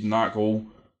conceding that goal,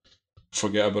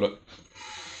 forget about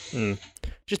it.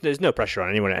 Just there's no pressure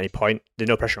on anyone at any point. There's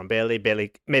no pressure on Bailey.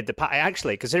 Bailey made the pass.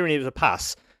 Actually, considering it was a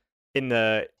pass in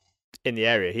the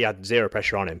area, he had zero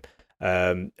pressure on him.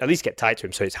 At least get tight to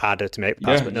him so it's harder to make the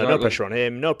pass. But no pressure on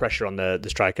him. No pressure on the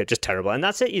striker. Just terrible. And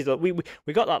that's it.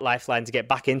 We got that lifeline to get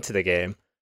back into the game,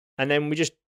 and then we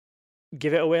just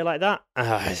give it away like that.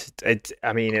 It's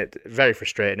very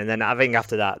frustrating. And then I think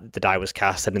after that, the die was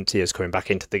cast. I didn't see us coming back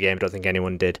into the game. I don't think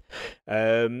anyone did.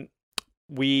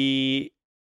 We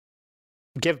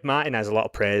give Martinez a lot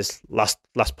of praise last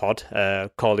pod.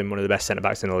 Called him one of the best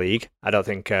centre-backs in the league. I don't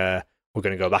think we're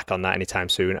going to go back on that anytime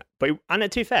soon. But to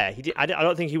be fair, I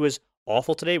don't think he was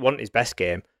awful today. It wasn't his best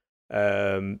game.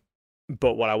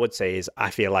 But what I would say is I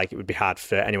feel like it would be hard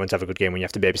for anyone to have a good game when you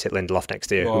have to babysit Lindelof next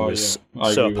year, who was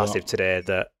so passive today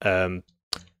that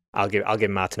I'll give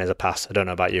Martinez a pass. I don't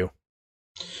know about you.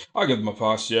 I'll give him a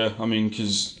pass, yeah. I mean,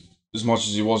 because as much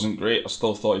as he wasn't great, I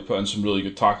still thought he put in some really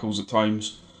good tackles at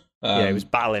times. He was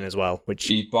battling as well. Which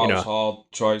he battles hard,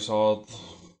 tries hard.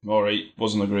 Alright,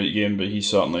 wasn't a great game, but he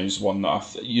certainly is one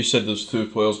that you said there's two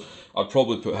players. I'd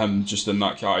probably put him just in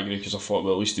that category because I thought,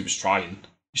 well, at least he was trying.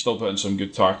 He still put in some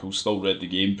good tackles, still read the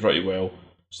game pretty well,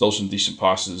 still some decent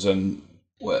passes into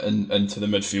the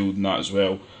midfield and that as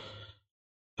well.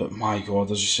 But my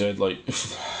God, as you said, like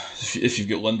if you've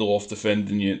got Lindelof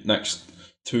defending you next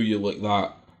to you like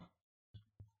that,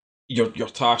 your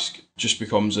task just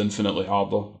becomes infinitely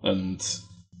harder. And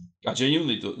I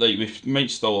genuinely we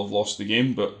might still have lost the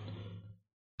game, but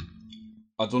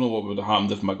I don't know what would have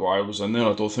happened if Maguire was in there.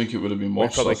 I don't think it would have been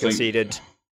worse. We probably conceded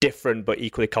different but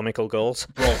equally comical goals.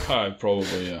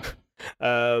 Probably, yeah.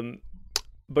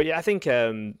 But yeah, I think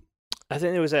there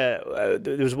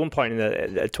was one point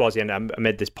towards the end. I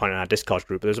made this point in our Discord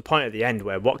group. But there was a point at the end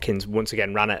where Watkins once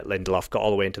again ran at Lindelof, got all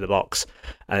the way into the box,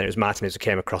 and it was Martinez who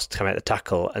came across to come out the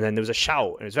tackle. And then there was a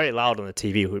shout, and it was very loud on the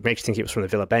TV, which makes you think it was from the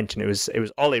Villa bench. And it was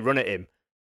Ollie, run at him.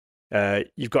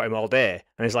 You've got him all day,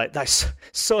 and it's like that's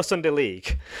so Sunday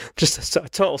League, just a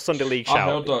total Sunday League shout.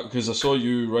 I heard that because I saw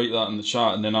you write that in the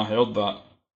chat, and then I heard that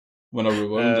when I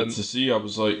rewound it to see. I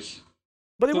was like,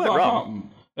 "But they weren't wrong."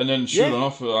 Happen? And then, sure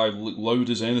enough, I loud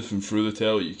as anything through the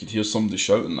telly, you could hear somebody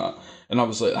shouting that, and I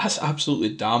was like, "That's absolutely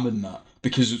damning that,"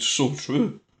 because it's so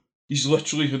true. He's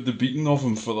literally had the beating of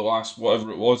him for the last whatever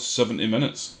it was 70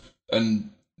 minutes,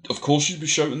 and of course you'd be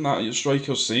shouting that at your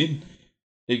striker's saying.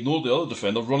 Ignore the other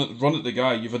defender, run at the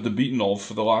guy you've had the beating of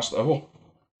for the last hour.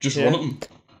 Just run at him.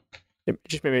 It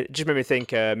just made me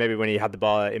think maybe when he had the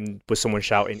ball in with someone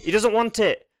shouting, he doesn't want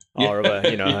it, or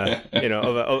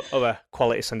other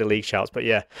quality Sunday League shouts. But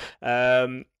yeah,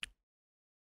 Ten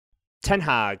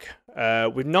Hag.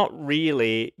 We've not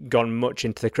really gone much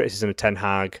into the criticism of Ten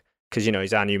Hag because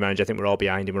he's our new manager. I think we're all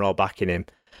behind him. We're all backing him.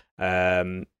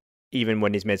 Even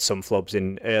when he's made some flubs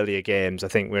in earlier games, I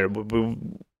think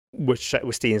we're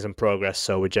seeing some progress,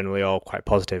 so we're generally all quite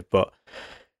positive. But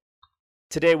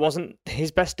today wasn't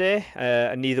his best day,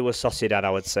 and neither was Sociedad, I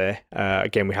would say.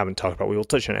 Again, we haven't talked about. We will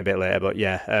touch on it a bit later, but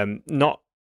yeah, not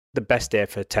the best day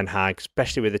for Ten Hag,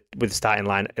 especially with the starting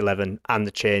line 11 and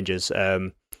the changes.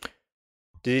 Did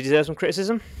he deserve some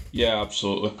criticism? Yeah,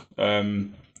 absolutely.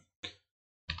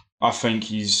 I think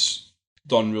he's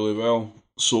done really well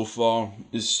so far.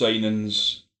 His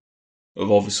signings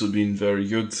have obviously been very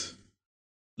good.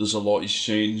 There's a lot he's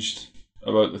changed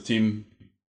about the team,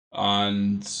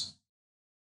 and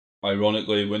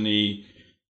ironically, when he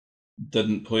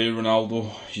didn't play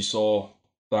Ronaldo, you saw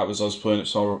that was us playing at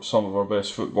some of our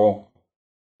best football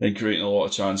and creating a lot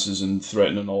of chances and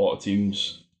threatening a lot of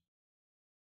teams.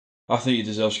 I think he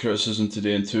deserves criticism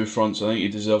today on two fronts. I think he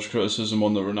deserves criticism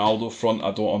on the Ronaldo front.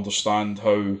 I don't understand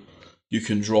how you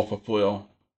can drop a player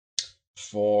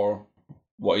for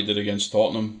what he did against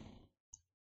Tottenham.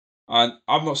 And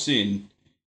I'm not saying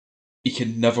he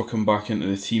can never come back into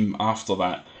the team after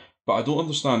that, but I don't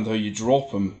understand how you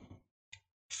drop him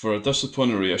for a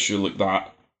disciplinary issue like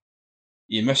that.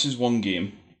 He misses one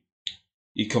game,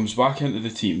 he comes back into the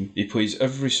team, he plays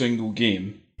every single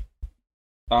game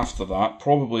after that,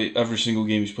 probably every single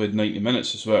game he's played 90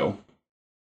 minutes as well.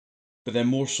 But then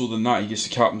more so than that, he gets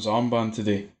the captain's armband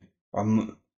today. I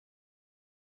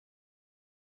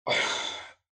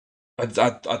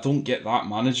don't get that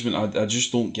management. I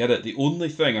just don't get it. The only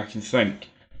thing I can think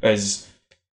is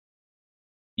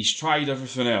he's tried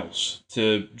everything else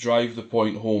to drive the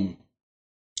point home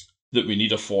that we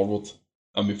need a forward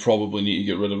and we probably need to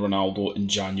get rid of Ronaldo in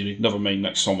January, never mind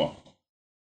next summer.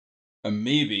 And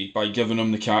maybe by giving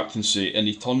him the captaincy and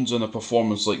he turns in a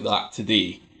performance like that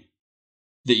today,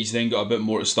 that he's then got a bit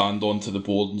more to stand on to the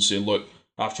board and say, look,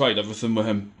 I've tried everything with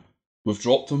him. We've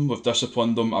dropped him, we've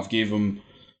disciplined him, I've gave him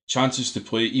chances to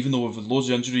play. Even though we've had loads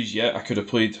of injuries, I could have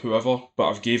played whoever, but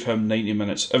I've gave him 90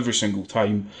 minutes every single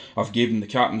time. I've gave him the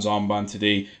captain's armband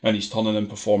today, and he's turning in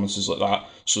performances like that.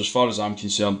 So as far as I'm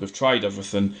concerned, we've tried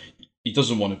everything. He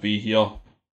doesn't want to be here.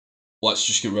 Let's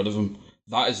just get rid of him.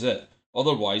 That is it.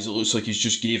 Otherwise, it looks like he's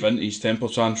just gave in to his temper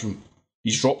tantrum.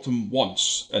 He's dropped him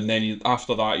once, and then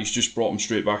after that, he's just brought him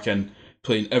straight back in,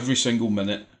 playing every single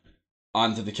minute,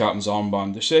 and to the captain's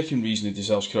armband. The second reason he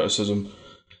deserves criticism,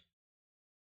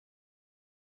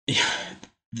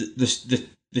 the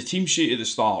team sheet at the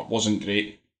start wasn't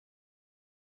great,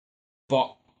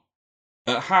 but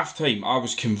at half time I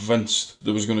was convinced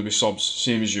there was going to be subs,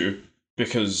 same as you,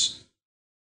 because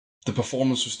the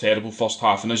performance was terrible first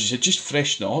half, and as you said, just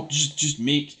freshen it up, just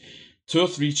make 2 or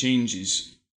 3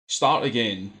 changes, start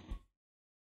again,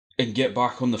 and get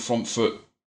back on the front foot.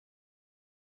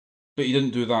 But he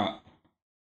didn't do that.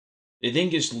 It then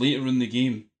gets later in the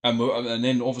game, and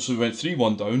then obviously we went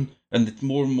 3-1 down, and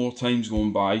more and more time's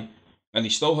going by, and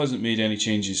he still hasn't made any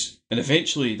changes. And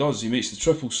eventually he does, he makes the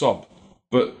triple sub.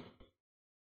 But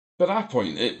by that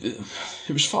point, it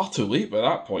was far too late by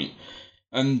that point.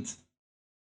 And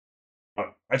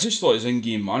I just thought his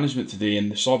in-game management today and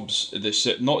the subs,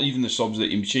 not even the subs that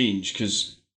he changed,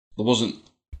 because there wasn't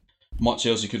much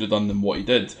else he could have done than what he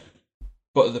did.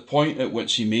 But at the point at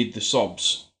which he made the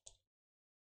subs,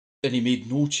 and he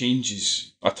made no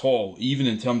changes at all, even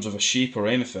in terms of a shape or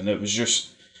anything. It was just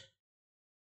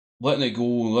letting it go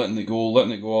all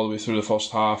the way through the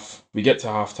first half. We get to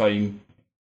half time,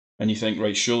 and you think,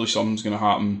 right, surely something's going to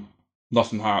happen.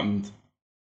 Nothing happened.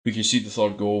 We concede the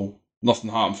third goal. Nothing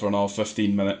happened for another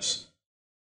 15 minutes.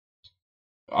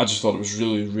 I just thought it was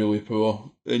really, really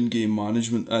poor in-game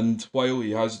management. And while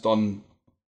he has done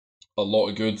a lot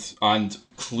of good, and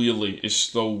clearly is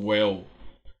still well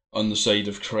on the side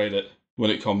of credit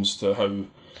when it comes to how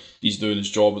he's doing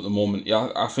his job at the moment,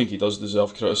 I think he does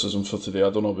deserve criticism for today. I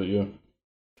don't know about you.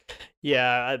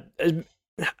 Yeah,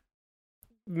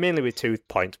 mainly with 2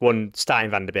 points. One,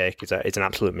 starting Van de Beek is an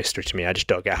absolute mystery to me. I just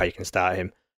don't get how you can start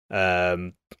him.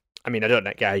 I mean, I don't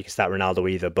get how you can start Ronaldo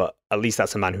either, but at least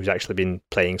that's a man who's actually been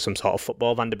playing some sort of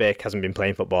football. Van de Beek hasn't been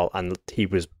playing football, and he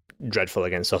was dreadful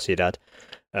against Sociedad.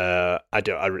 I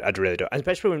really don't. And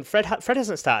especially when Fred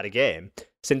hasn't started a game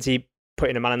since he put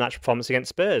in a man of match performance against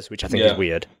Spurs, which I think is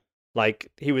weird.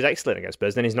 Like, he was excellent against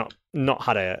Spurs, then he's not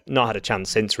had a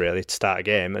chance since really to start a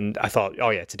game. And I thought,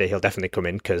 today he'll definitely come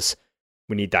in because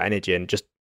we need that energy. And just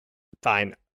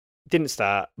fine, didn't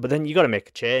start. But then you got to make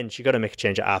a change. You got to make a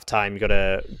change at half time. You got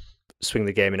to swing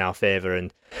the game in our favour,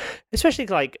 and especially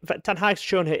like Ten Hag's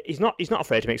shown he's not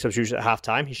afraid to make substitutions at half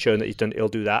time. He's shown that he'll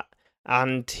do that.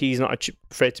 And he's not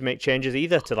afraid to make changes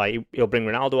either. He'll bring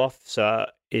Ronaldo off, so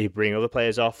he'll bring other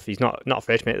players off. He's not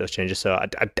afraid to make those changes. So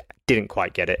I didn't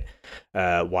quite get it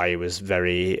why he was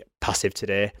very passive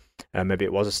today. Maybe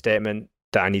it was a statement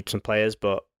that I need some players,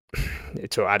 but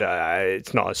it's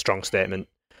not a strong statement.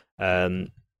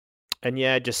 And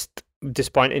yeah, just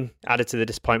disappointing. Added to the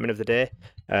disappointment of the day.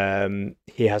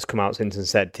 He has come out since and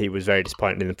said he was very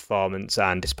disappointed in the performance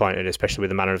and disappointed, especially with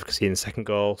the manner of conceding the second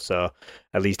goal. So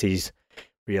at least he's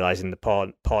realising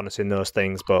the poorness in those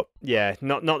things. But yeah,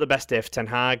 not the best day for Ten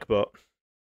Hag, but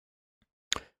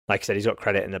like I said, he's got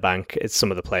credit in the bank. It's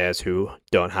some of the players who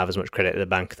don't have as much credit in the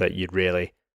bank that you'd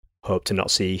really hope to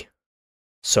not see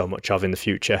so much of in the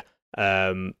future.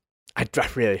 I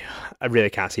really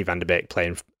can't see Van de Beek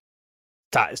playing,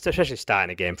 especially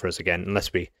starting a game for us again,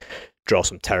 unless we draw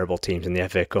some terrible teams in the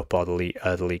FA Cup or the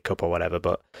League Cup or whatever.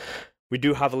 But we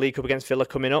do have a League Cup against Villa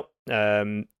coming up.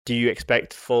 Do you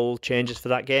expect full changes for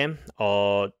that game,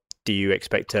 or do you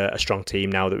expect a strong team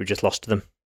now that we just lost to them?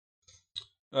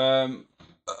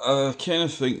 I kind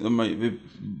of think there might be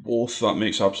both. That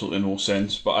makes absolutely no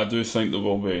sense, but I do think there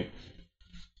will be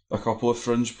a couple of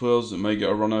fringe players that might get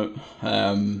a run out.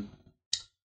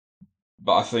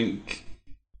 But I think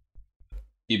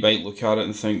you might look at it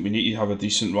and think we need to have a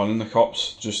decent run in the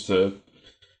Cups just to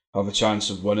have a chance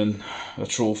of winning a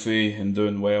trophy and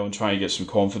doing well and trying to get some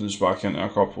confidence back into a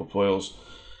couple of players.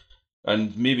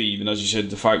 And maybe even, as you said,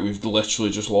 the fact we've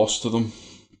literally just lost to them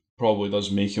probably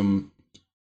does make him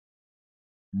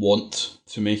want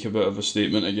to make a bit of a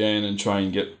statement again and try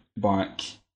and get back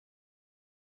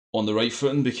on the right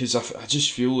footing, because I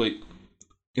just feel like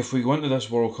if we go into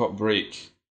this World Cup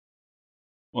break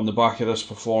on the back of this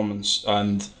performance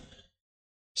and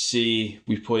say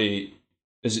we play,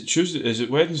 is it Tuesday? Is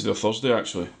it Wednesday or Thursday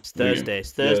actually? It's Thursday.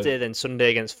 It's Thursday, then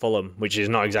Sunday against Fulham, which is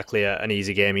not exactly an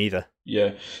easy game either.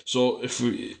 Yeah. So if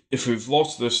we've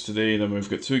lost this today, then we've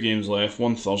got 2 games left,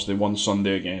 one Thursday, one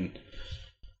Sunday again.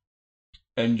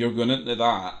 And you're going into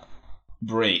that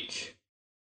break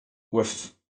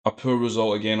with a poor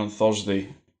result again on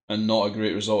Thursday and not a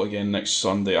great result again next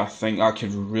Sunday. I think that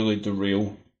could really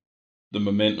derail the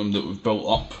momentum that we've built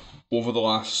up over the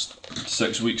last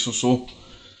 6 weeks or so.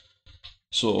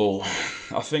 So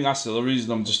I think that's the other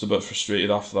reason I'm just a bit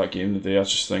frustrated after that game today. I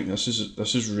just think this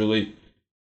is really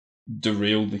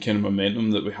derailed the kind of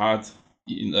momentum that we had.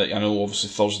 I know obviously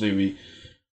Thursday we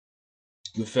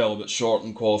fell a bit short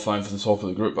in qualifying for the top of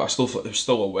the group, but I still thought it was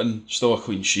still a win, still a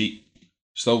clean sheet,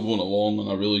 still going along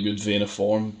in a really good vein of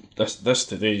form. This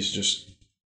today's just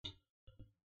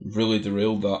really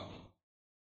derailed that.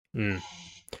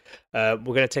 We're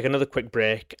going to take another quick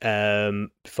break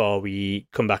before we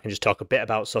come back and just talk a bit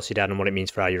about Sociedad and what it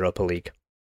means for our Europa League.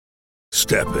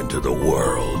 Step into the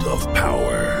world of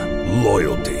power,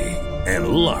 loyalty, and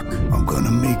luck. I'm going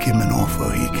to make him an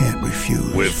offer he can't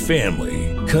refuse. With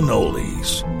family,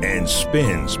 cannolis, and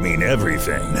spins mean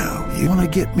everything. Now, you want to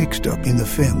get mixed up in the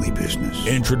family business.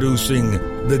 Introducing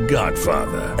The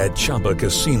Godfather at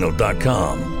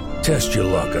ChumbaCasino.com. Test your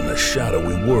luck in the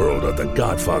shadowy world of The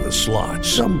Godfather slot.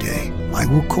 Someday, I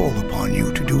will call upon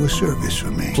you to do a service for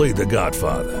me. Play The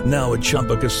Godfather, now at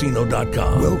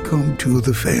ChumbaCasino.com. Welcome to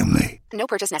the family. No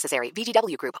purchase necessary.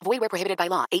 VGW Group. Void where prohibited by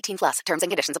law. 18+. Terms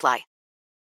and conditions apply.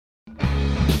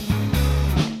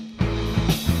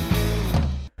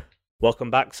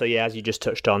 Welcome back. So yeah, as you just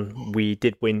touched on, we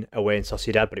did win away in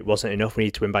Sociedad, but it wasn't enough. We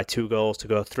needed to win by 2 goals to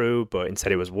go through, but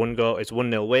instead it was 1 goal. It's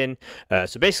 1-0 win.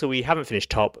 So basically we haven't finished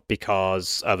top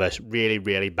because of a really,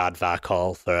 really bad VAR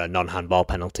call for a non-handball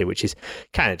penalty, which is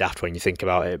kind of daft when you think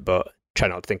about it, but try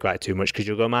not to think about it too much because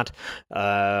you'll go mad.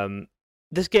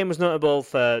 This game was notable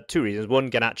for 2 reasons. One,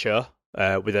 Garnacho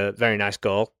with a very nice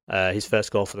goal, his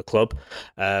first goal for the club.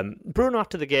 Bruno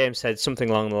after the game said something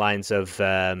along the lines of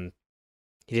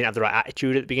he didn't have the right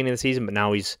attitude at the beginning of the season, but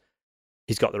now he's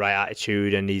got the right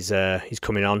attitude and he's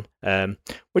coming on,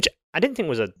 which I didn't think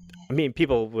was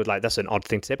people would like, that's an odd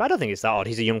thing to say, but I don't think it's that odd.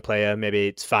 He's a young player. Maybe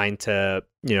it's fine to,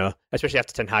 especially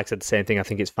after Ten Hag said the same thing, I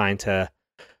think it's fine to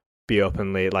be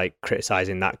openly like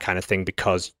criticising that kind of thing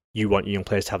because you want your young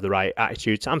players to have the right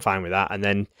attitude. So I'm fine with that. And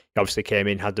then he obviously came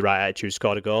in, had the right attitude,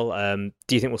 scored a goal.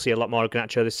 Do you think we'll see a lot more of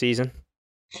Garnacho this season?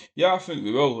 Yeah, I think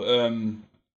we will.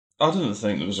 I didn't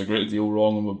think there was a great deal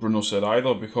wrong in what Bruno said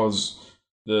either, because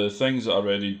the things that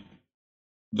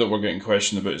were getting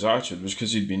questioned about his attitude was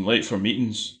because he'd been late for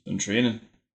meetings and training,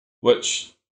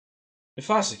 which, if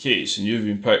that's the case and you've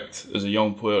been picked as a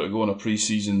young player to go on a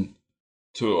pre-season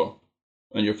tour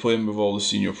and you're playing with all the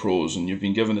senior pros and you've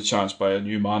been given a chance by a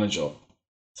new manager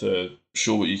to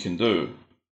show what you can do,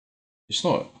 it's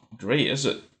not great, is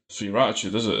it, for your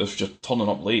attitude, is it, if you're turning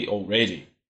up late already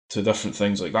to different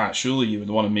things like that? Surely you would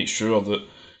want to make sure that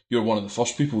you're one of the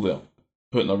first people there,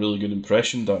 putting a really good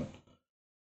impression down.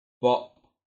 But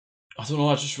I don't know,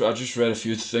 I just read a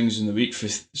few things in the week for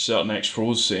certain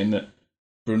ex-pros saying that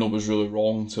Bruno was really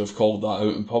wrong to have called that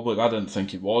out in public. I didn't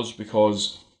think he was,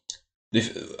 because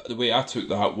the way I took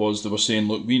that was they were saying,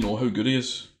 look, we know how good he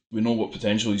is, we know what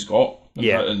potential he's got,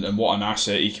 and what an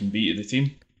asset he can be to the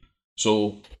team.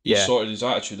 So he sorted his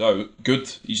attitude out. Good,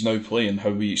 he's now playing how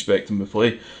we expect him to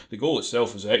play. The goal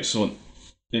itself was excellent.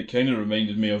 It kind of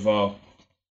reminded me of a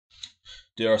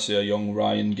young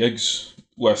Ryan Giggs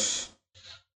with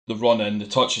the run in. The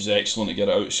touch is excellent to get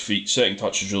it out his feet. Second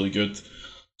touch is really good.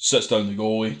 Sits down the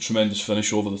goalie, tremendous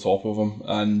finish over the top of him.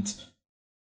 And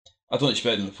I don't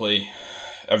expect him to play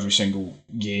every single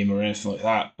game or anything like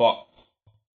that, but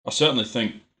I certainly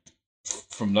think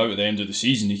from now to the end of the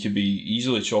season he could be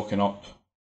easily chalking up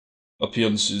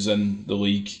appearances in the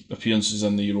league, appearances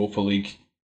in the Europa League,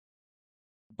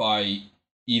 by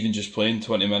even just playing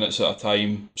 20 minutes at a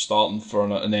time, starting for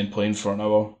and then playing for an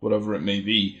hour, whatever it may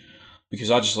be.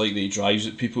 Because I just like that he drives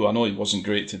at people. I know he wasn't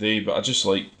great today, but I just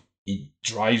like he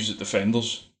drives at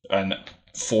defenders and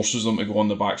forces them to go on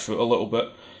the back foot a little bit.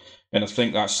 And I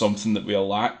think that's something that we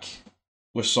lack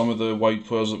with some of the wide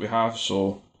players that we have.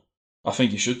 So I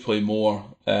think he should play more.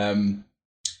 I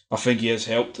think he is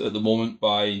helped at the moment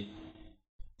by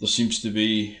there seems to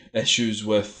be issues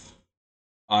with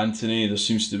Anthony. There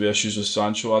seems to be issues with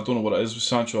Sancho. I don't know what it is with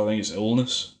Sancho. I think it's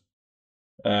illness.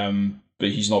 But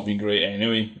he's not been great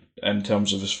anyway in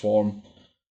terms of his form.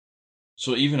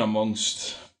 So even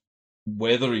amongst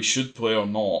whether he should play or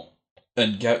not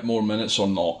and get more minutes or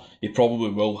not, he probably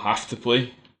will have to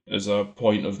play as a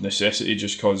point of necessity,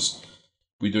 just because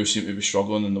we do seem to be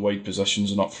struggling in the wide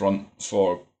positions and up front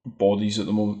for bodies at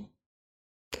the moment.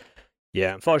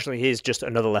 Yeah, unfortunately, he's just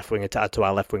another left winger to add to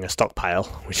our left winger stockpile,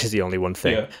 which is the only one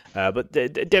thing. Yeah. But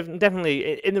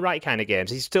definitely in the right kind of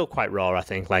games, he's still quite raw. I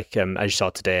think, like as you saw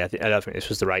today, I don't think this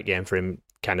was the right game for him.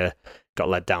 Kind of got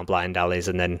led down blind alleys,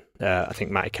 and then I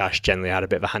think Matty Cash generally had a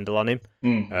bit of a handle on him,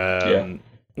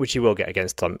 which he will get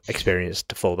against experienced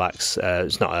fullbacks.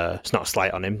 It's not a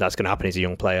slight on him. That's going to happen. He's a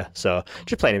young player, so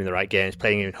just playing him in the right games,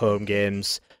 playing him in home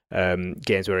games,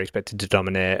 games where we're expected to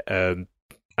dominate.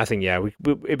 I think,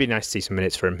 it'd be nice to see some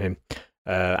minutes from him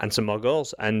and some more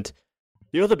goals. And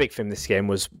the other big thing this game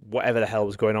was whatever the hell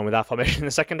was going on with our formation in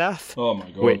the second half. Oh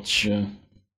my God. Which,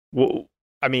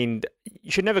 I mean, you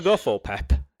should never go full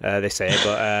Pep, they say,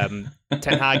 but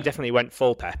Ten Hag definitely went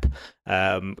full Pep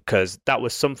because that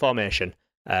was some formation.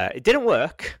 It didn't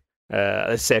work.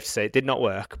 It's safe to say it did not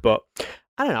work, but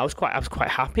I don't know. I was quite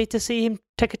happy to see him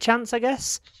take a chance, I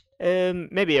guess.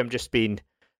 Maybe I'm just being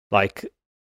like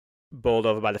bowled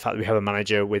over by the fact that we have a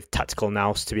manager with tactical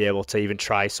nous to be able to even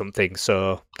try something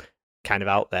so kind of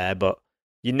out there, but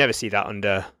you never see that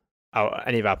under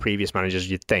any of our previous managers,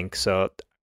 you'd think. So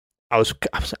I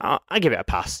give it a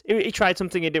pass. He tried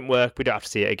something, it didn't work. We don't have to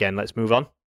see it again. Let's move on.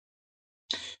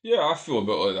 Yeah, I feel a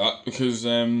bit like that because,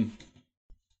 as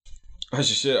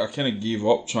you said, I kind of gave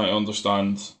up trying to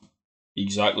understand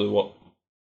exactly what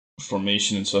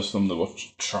formation and system they were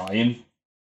trying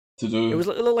to do. It was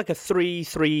a little like a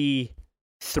 3-3-3-1.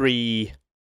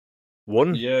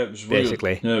 Yeah, it was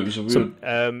basically. Weird. Yeah, it was a weird.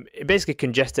 It basically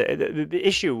congested. The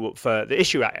issue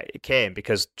came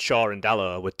because Shaw and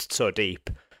Dalot were so deep.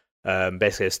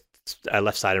 Basically, a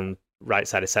left side and right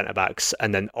side of centre backs,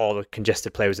 and then all the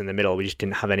congested players in the middle. We just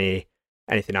didn't have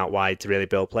anything out wide to really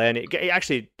build play, and it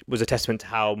actually was a testament to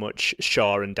how much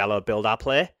Shaw and Dalot build our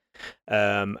play.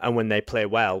 And when they play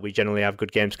well, we generally have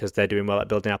good games because they're doing well at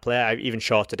building our play. Even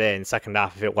Shaw today in the second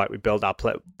half, I feel like we build our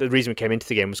play. The reason we came into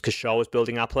the game was because Shaw was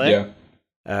building our play. Yeah.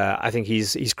 I think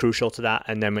he's crucial to that.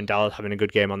 And then when Dalot's having a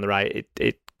good game on the right,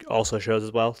 it also shows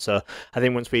as well. So I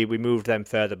think once we moved them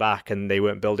further back and they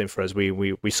weren't building for us,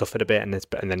 we suffered a bit, and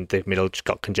then the middle just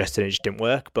got congested and it just didn't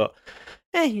work. But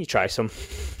you try some.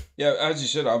 Yeah, as you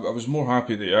said, I was more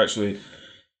happy that you actually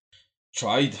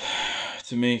tried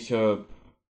to make a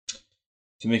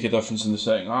difference in the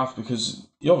second half, because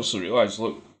you obviously realise,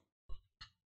 look,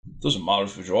 it doesn't matter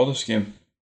if we draw this game.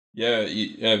 Yeah,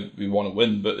 we want to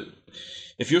win, but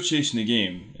if you're chasing the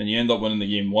game and you end up winning the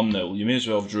game 1-0, you may as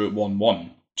well have drew it 1-1,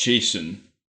 chasing,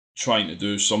 trying to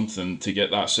do something to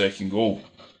get that second goal.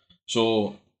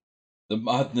 So the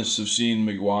madness of seeing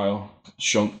Maguire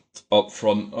shunked up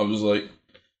front, I was like,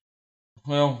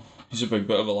 well, he's a big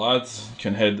bit of a lad,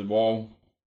 can head the ball,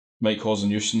 might cause a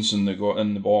nuisance in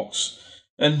the box.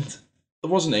 And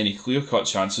there wasn't any clear-cut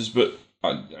chances, but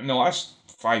in the last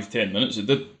 5-10 minutes,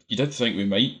 you did think we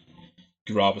might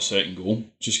grab a second goal,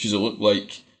 just because it looked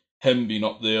like him being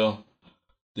up there,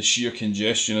 the sheer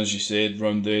congestion, as you said,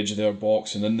 round the edge of their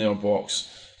box and in their box,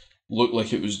 looked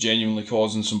like it was genuinely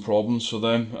causing some problems for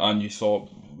them, and you thought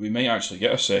we might actually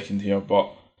get a second here,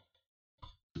 but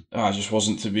it just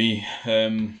wasn't to be.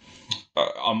 I'm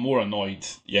more annoyed,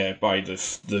 by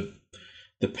the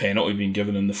penalty being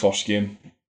given in the first game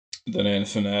than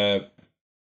anything.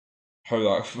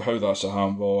 How that's a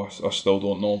handball, I still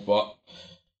don't know. But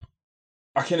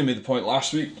I kind of made the point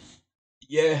last week.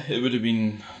 Yeah, it would have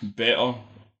been better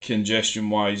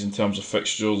congestion-wise in terms of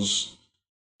fixtures.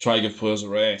 Try to give players a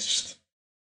rest,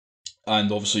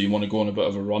 and obviously you want to go on a bit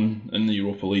of a run in the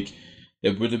Europa League.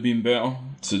 it would have been better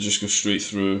to just go straight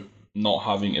through, not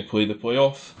having to play the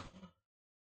playoff.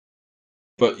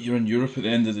 But you're in Europe at the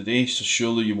end of the day, so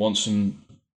surely you want some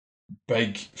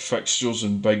big fixtures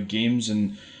and big games.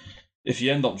 And if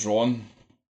you end up drawing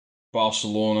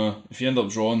Barcelona, if you end up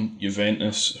drawing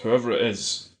Juventus, whoever it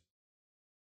is,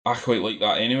 I quite like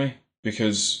that anyway,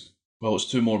 because, well, it's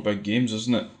 2 more big games,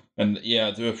 isn't it? And yeah,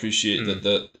 I do appreciate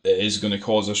that it is going to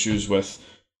cause issues with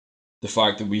the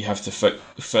fact that we have to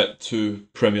fit 2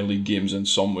 Premier League games in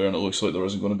somewhere, and it looks like there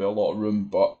isn't going to be a lot of room.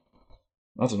 But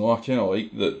I don't know, I kind of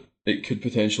like that it could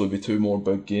potentially be 2 more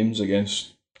big games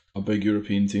against a big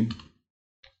European team.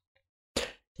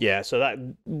 Yeah, so that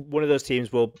one of those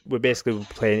teams we're basically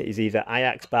playing is either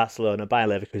Ajax, Barcelona, Bayer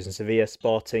Leverkusen, Sevilla,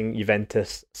 Sporting,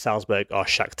 Juventus, Salzburg, or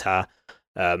Shakhtar.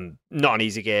 Not an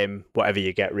easy game, whatever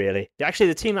you get, really. Actually,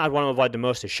 the team I'd want to avoid the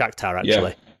most is Shakhtar,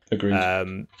 actually. Yeah,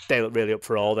 agreed. They look really up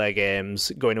for all their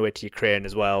games, going away to Ukraine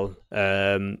as well.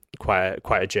 Quite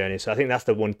a journey. So I think that's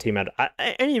the one team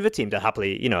any other team that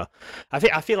happily,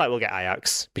 I feel like we'll get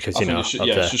Ajax because, the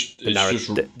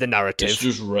narrative. It's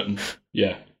just written.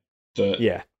 Yeah.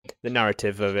 The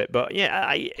narrative of it. But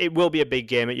yeah, it will be a big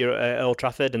game at Old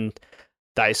Trafford, and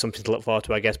that is something to look forward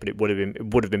to, I guess. But it would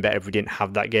have been better if we didn't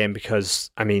have that game,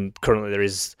 because currently there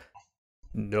is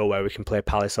nowhere we can play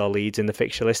Palace or Leeds in the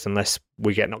fixture list unless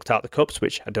we get knocked out the cups,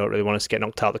 which I don't really want us to get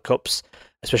knocked out the cups,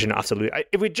 especially not after losing.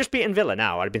 If we'd just beaten Villa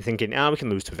now, I'd been thinking, we can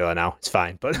lose to Villa now, it's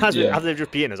fine. But as they've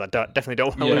just beaten us, I definitely don't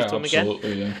want to lose to them again.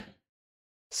 Yeah.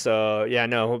 So yeah,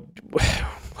 no.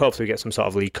 Hopefully we get some sort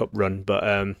of League Cup run,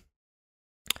 but.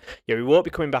 Yeah, we won't be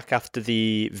coming back after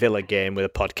the Villa game with a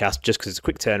podcast just because it's a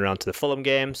quick turnaround to the Fulham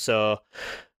game. So,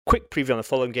 quick preview on the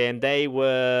Fulham game. They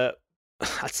were,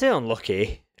 I'd say,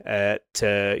 unlucky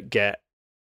to get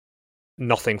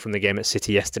nothing from the game at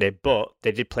City yesterday, but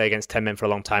they did play against 10 men for a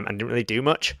long time and didn't really do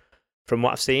much from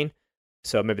what I've seen.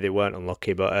 So maybe they weren't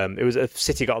unlucky, but it was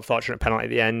City got a fortunate penalty at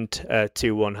the end,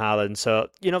 2-1 Haaland. So,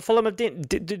 Fulham are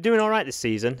doing all right this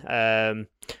season.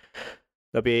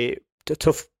 They'll be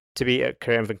tough to beat at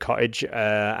Craven Cottage,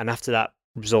 and after that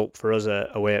result for us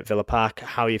away at Villa Park,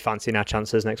 how are you fancying our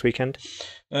chances next weekend?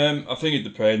 I think it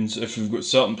depends. If we've got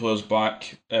certain players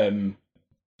back,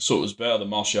 so it was better that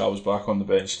Martial was back on the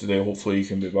bench today. Hopefully he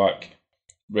can be back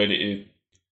ready to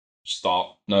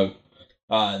start now.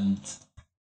 And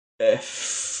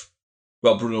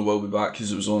Bruno will be back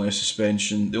because it was only a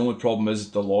suspension. The only problem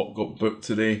is the lot got booked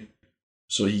today,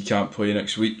 so he can't play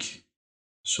next week.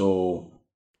 So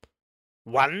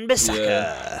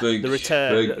Wan-Bissaka, the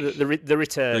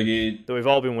return that we've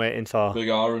all been waiting for. Big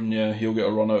Aaron, he'll get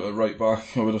a run out at right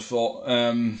back, I would have thought.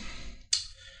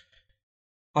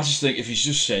 I just think if he's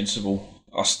just sensible,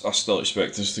 I still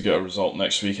expect us to get a result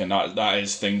next week, and that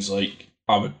is things like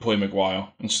I would play Maguire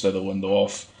instead of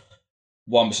Lindelof.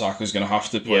 Wan-Bissaka's going to have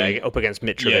to play. Yeah, up against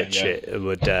Mitrovic, it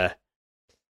would. I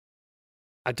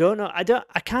don't know.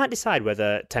 I can't decide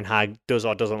whether Ten Hag does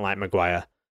or doesn't like Maguire,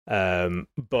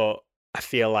 but I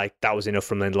feel like that was enough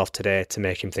from Lindelof today to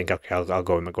make him think, okay, I'll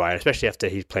go with Maguire, especially after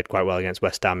he played quite well against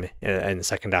West Ham in the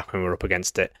second half when we were up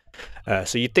against it.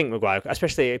 So you'd think Maguire,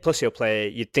 especially, plus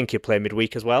you'd think he'll play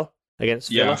midweek as well against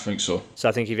Villa. Yeah, I think so. So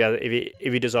I think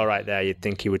if he does all right there, you'd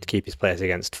think he would keep his place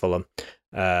against Fulham.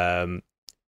 I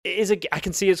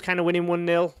can see us kind of winning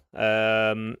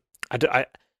 1-0. I'd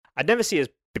never see us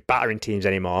battering teams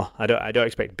anymore. I don't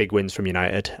expect big wins from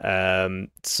United.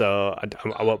 So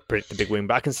I won't predict the big win,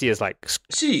 but I can see us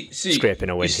scraping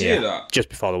a win here that, just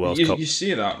before the World Cup. You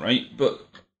say that, right? But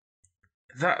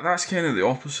that's kind of the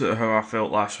opposite of how I felt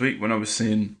last week when I was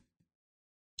saying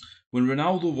when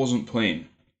Ronaldo wasn't playing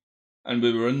and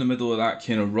we were in the middle of that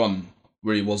kind of run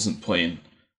where he wasn't playing,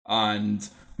 and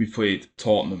we played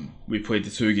Tottenham, we played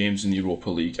the 2 games in the Europa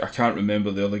League. I can't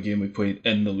remember the other game we played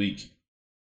in the league.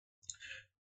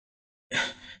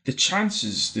 The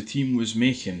chances the team was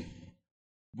making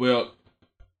were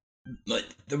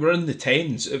they were in the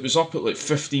 10s. It was up at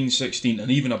 15, 16, and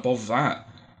even above that,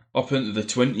 up into the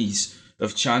 20s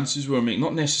of chances we were making.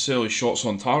 Not necessarily shots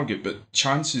on target, but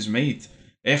chances made,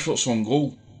 efforts on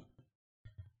goal.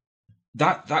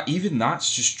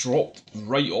 That's just dropped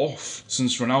right off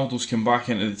since Ronaldo's come back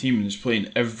into the team and is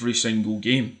playing every single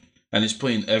game and is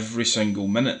playing every single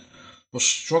minute. We're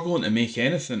struggling to make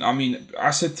anything. I mean,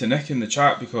 I said to Nick in the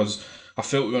chat, because I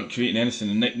felt we weren't creating anything,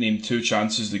 and Nick named 2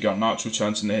 chances, the Garnacho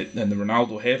chance and the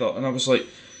Ronaldo header, and I was like,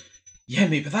 yeah,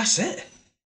 mate, but that's it.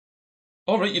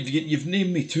 All right, you've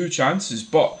named me 2 chances,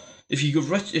 but if you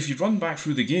run back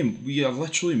through the game, we are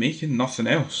literally making nothing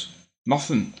else.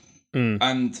 Nothing.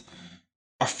 And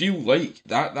I feel like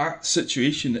that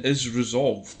situation is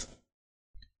resolved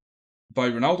by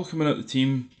Ronaldo coming out of the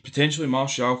team, potentially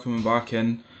Martial coming back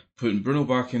in, putting Bruno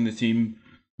back in the team,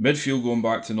 midfield going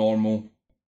back to normal,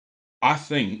 I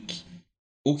think,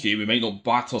 okay, we might not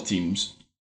batter teams,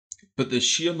 but the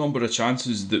sheer number of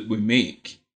chances that we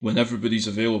make when everybody's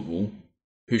available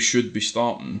who should be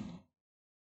starting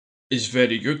is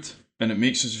very good, and it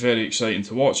makes us very exciting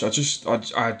to watch.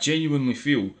 I genuinely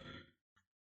feel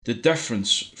the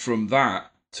difference from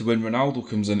that to when Ronaldo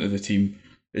comes into the team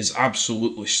is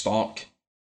absolutely stark.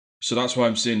 So that's why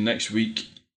I'm saying next week,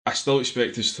 I still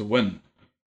expect us to win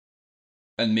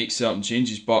and make certain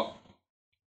changes, but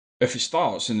if it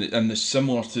starts and it's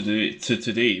similar to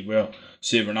today, where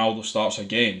say Ronaldo starts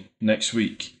again next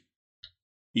week,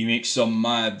 he makes some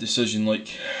mad decision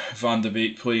like Van de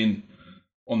Beek playing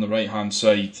on the right hand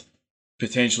side,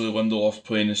 potentially Lindelof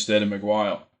playing instead of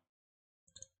Maguire,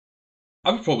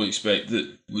 I would probably expect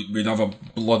that we'd have a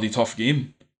bloody tough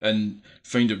game and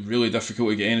find it really difficult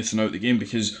to get anything out of the game,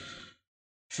 because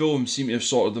Fulham seem to have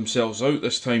sorted themselves out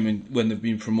this time when they've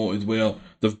been promoted well.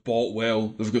 They've bought well,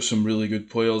 they've got some really good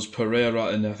players. Pereira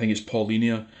and I think it's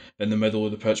Paulinho in the middle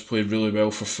of the pitch played really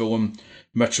well for Fulham.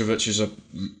 Mitrovic is a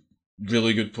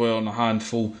really good player and a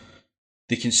handful.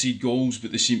 They concede goals,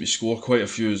 but they seem to score quite a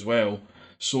few as well.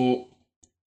 So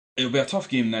it'll be a tough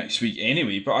game next week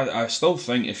anyway, but I still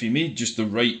think if he made just the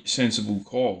right sensible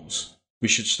calls, we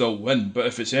should still win. But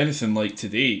if it's anything like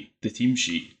today, the team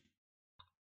sheet,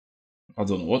 I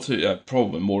don't know what to...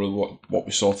 probably more of what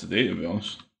we saw today, to be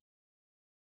honest.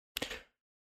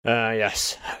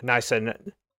 Yes, nice and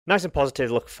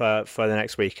positive look for the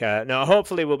next week. No,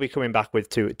 hopefully we'll be coming back with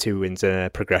two wins and a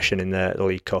progression in the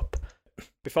League Cup.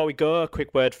 Before we go, a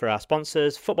quick word for our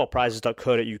sponsors,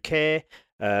 footballprizes.co.uk.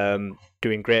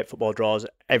 Doing great football draws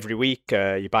every week.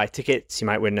 You buy tickets, you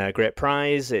might win a great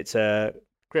prize. It's a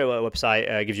great little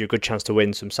website, gives you a good chance to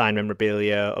win some signed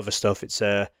memorabilia, other stuff. It's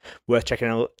worth taking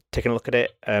a look at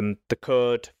it. The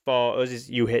code for us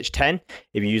is UH10.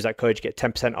 If you use that code, you get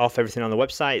 10% off everything on the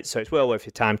website, so it's well worth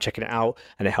your time checking it out,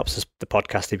 and it helps us the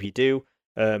podcast if you do.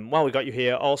 While we got you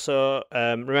here, also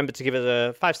remember to give us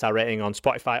a 5-star rating on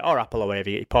Spotify or Apple or wherever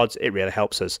you get your pods. It really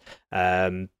helps us.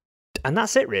 And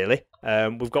that's it, really.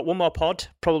 We've got one more pod,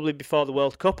 probably before the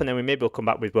World Cup, and then we'll come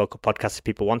back with World Cup podcasts if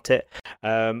people want it.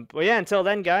 But yeah, until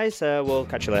then, guys, we'll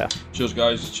catch you later. Cheers,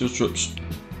 guys. Cheers, troops.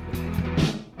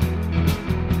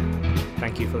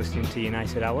 Thank you for listening to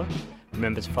United Hour.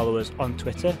 Remember to follow us on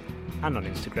Twitter and on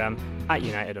Instagram at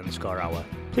United_Hour.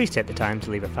 Please take the time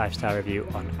to leave a 5-star review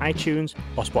on iTunes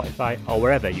or Spotify or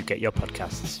wherever you get your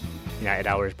podcasts. United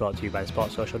Hour is brought to you by the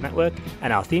Sports Social Network,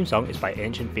 and our theme song is by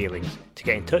Ancient Feelings. To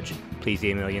get in touch, please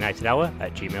email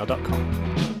unitedhour@gmail.com.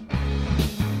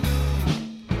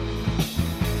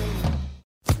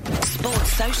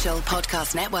 Sports Social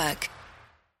Podcast Network.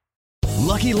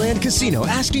 Lucky Land Casino,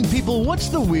 asking people, what's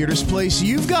the weirdest place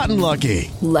you've gotten lucky?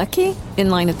 Lucky? In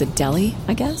line at the deli,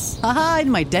 I guess? Aha,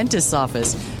 in my dentist's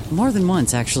office. More than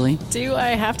once, actually. Do I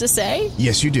have to say?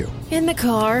 Yes, you do. In the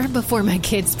car before my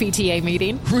kids' PTA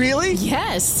meeting. Really?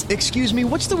 Yes. Excuse me,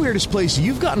 what's the weirdest place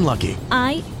you've gotten lucky?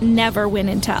 I never win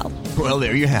and tell. Well,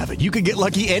 there you have it. You can get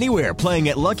lucky anywhere, playing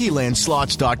at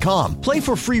LuckyLandSlots.com. Play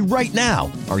for free right now.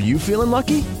 Are you feeling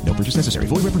lucky? No purchase necessary.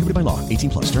 Void where prohibited by law.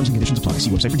 18+. Terms and conditions apply. See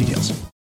website for details.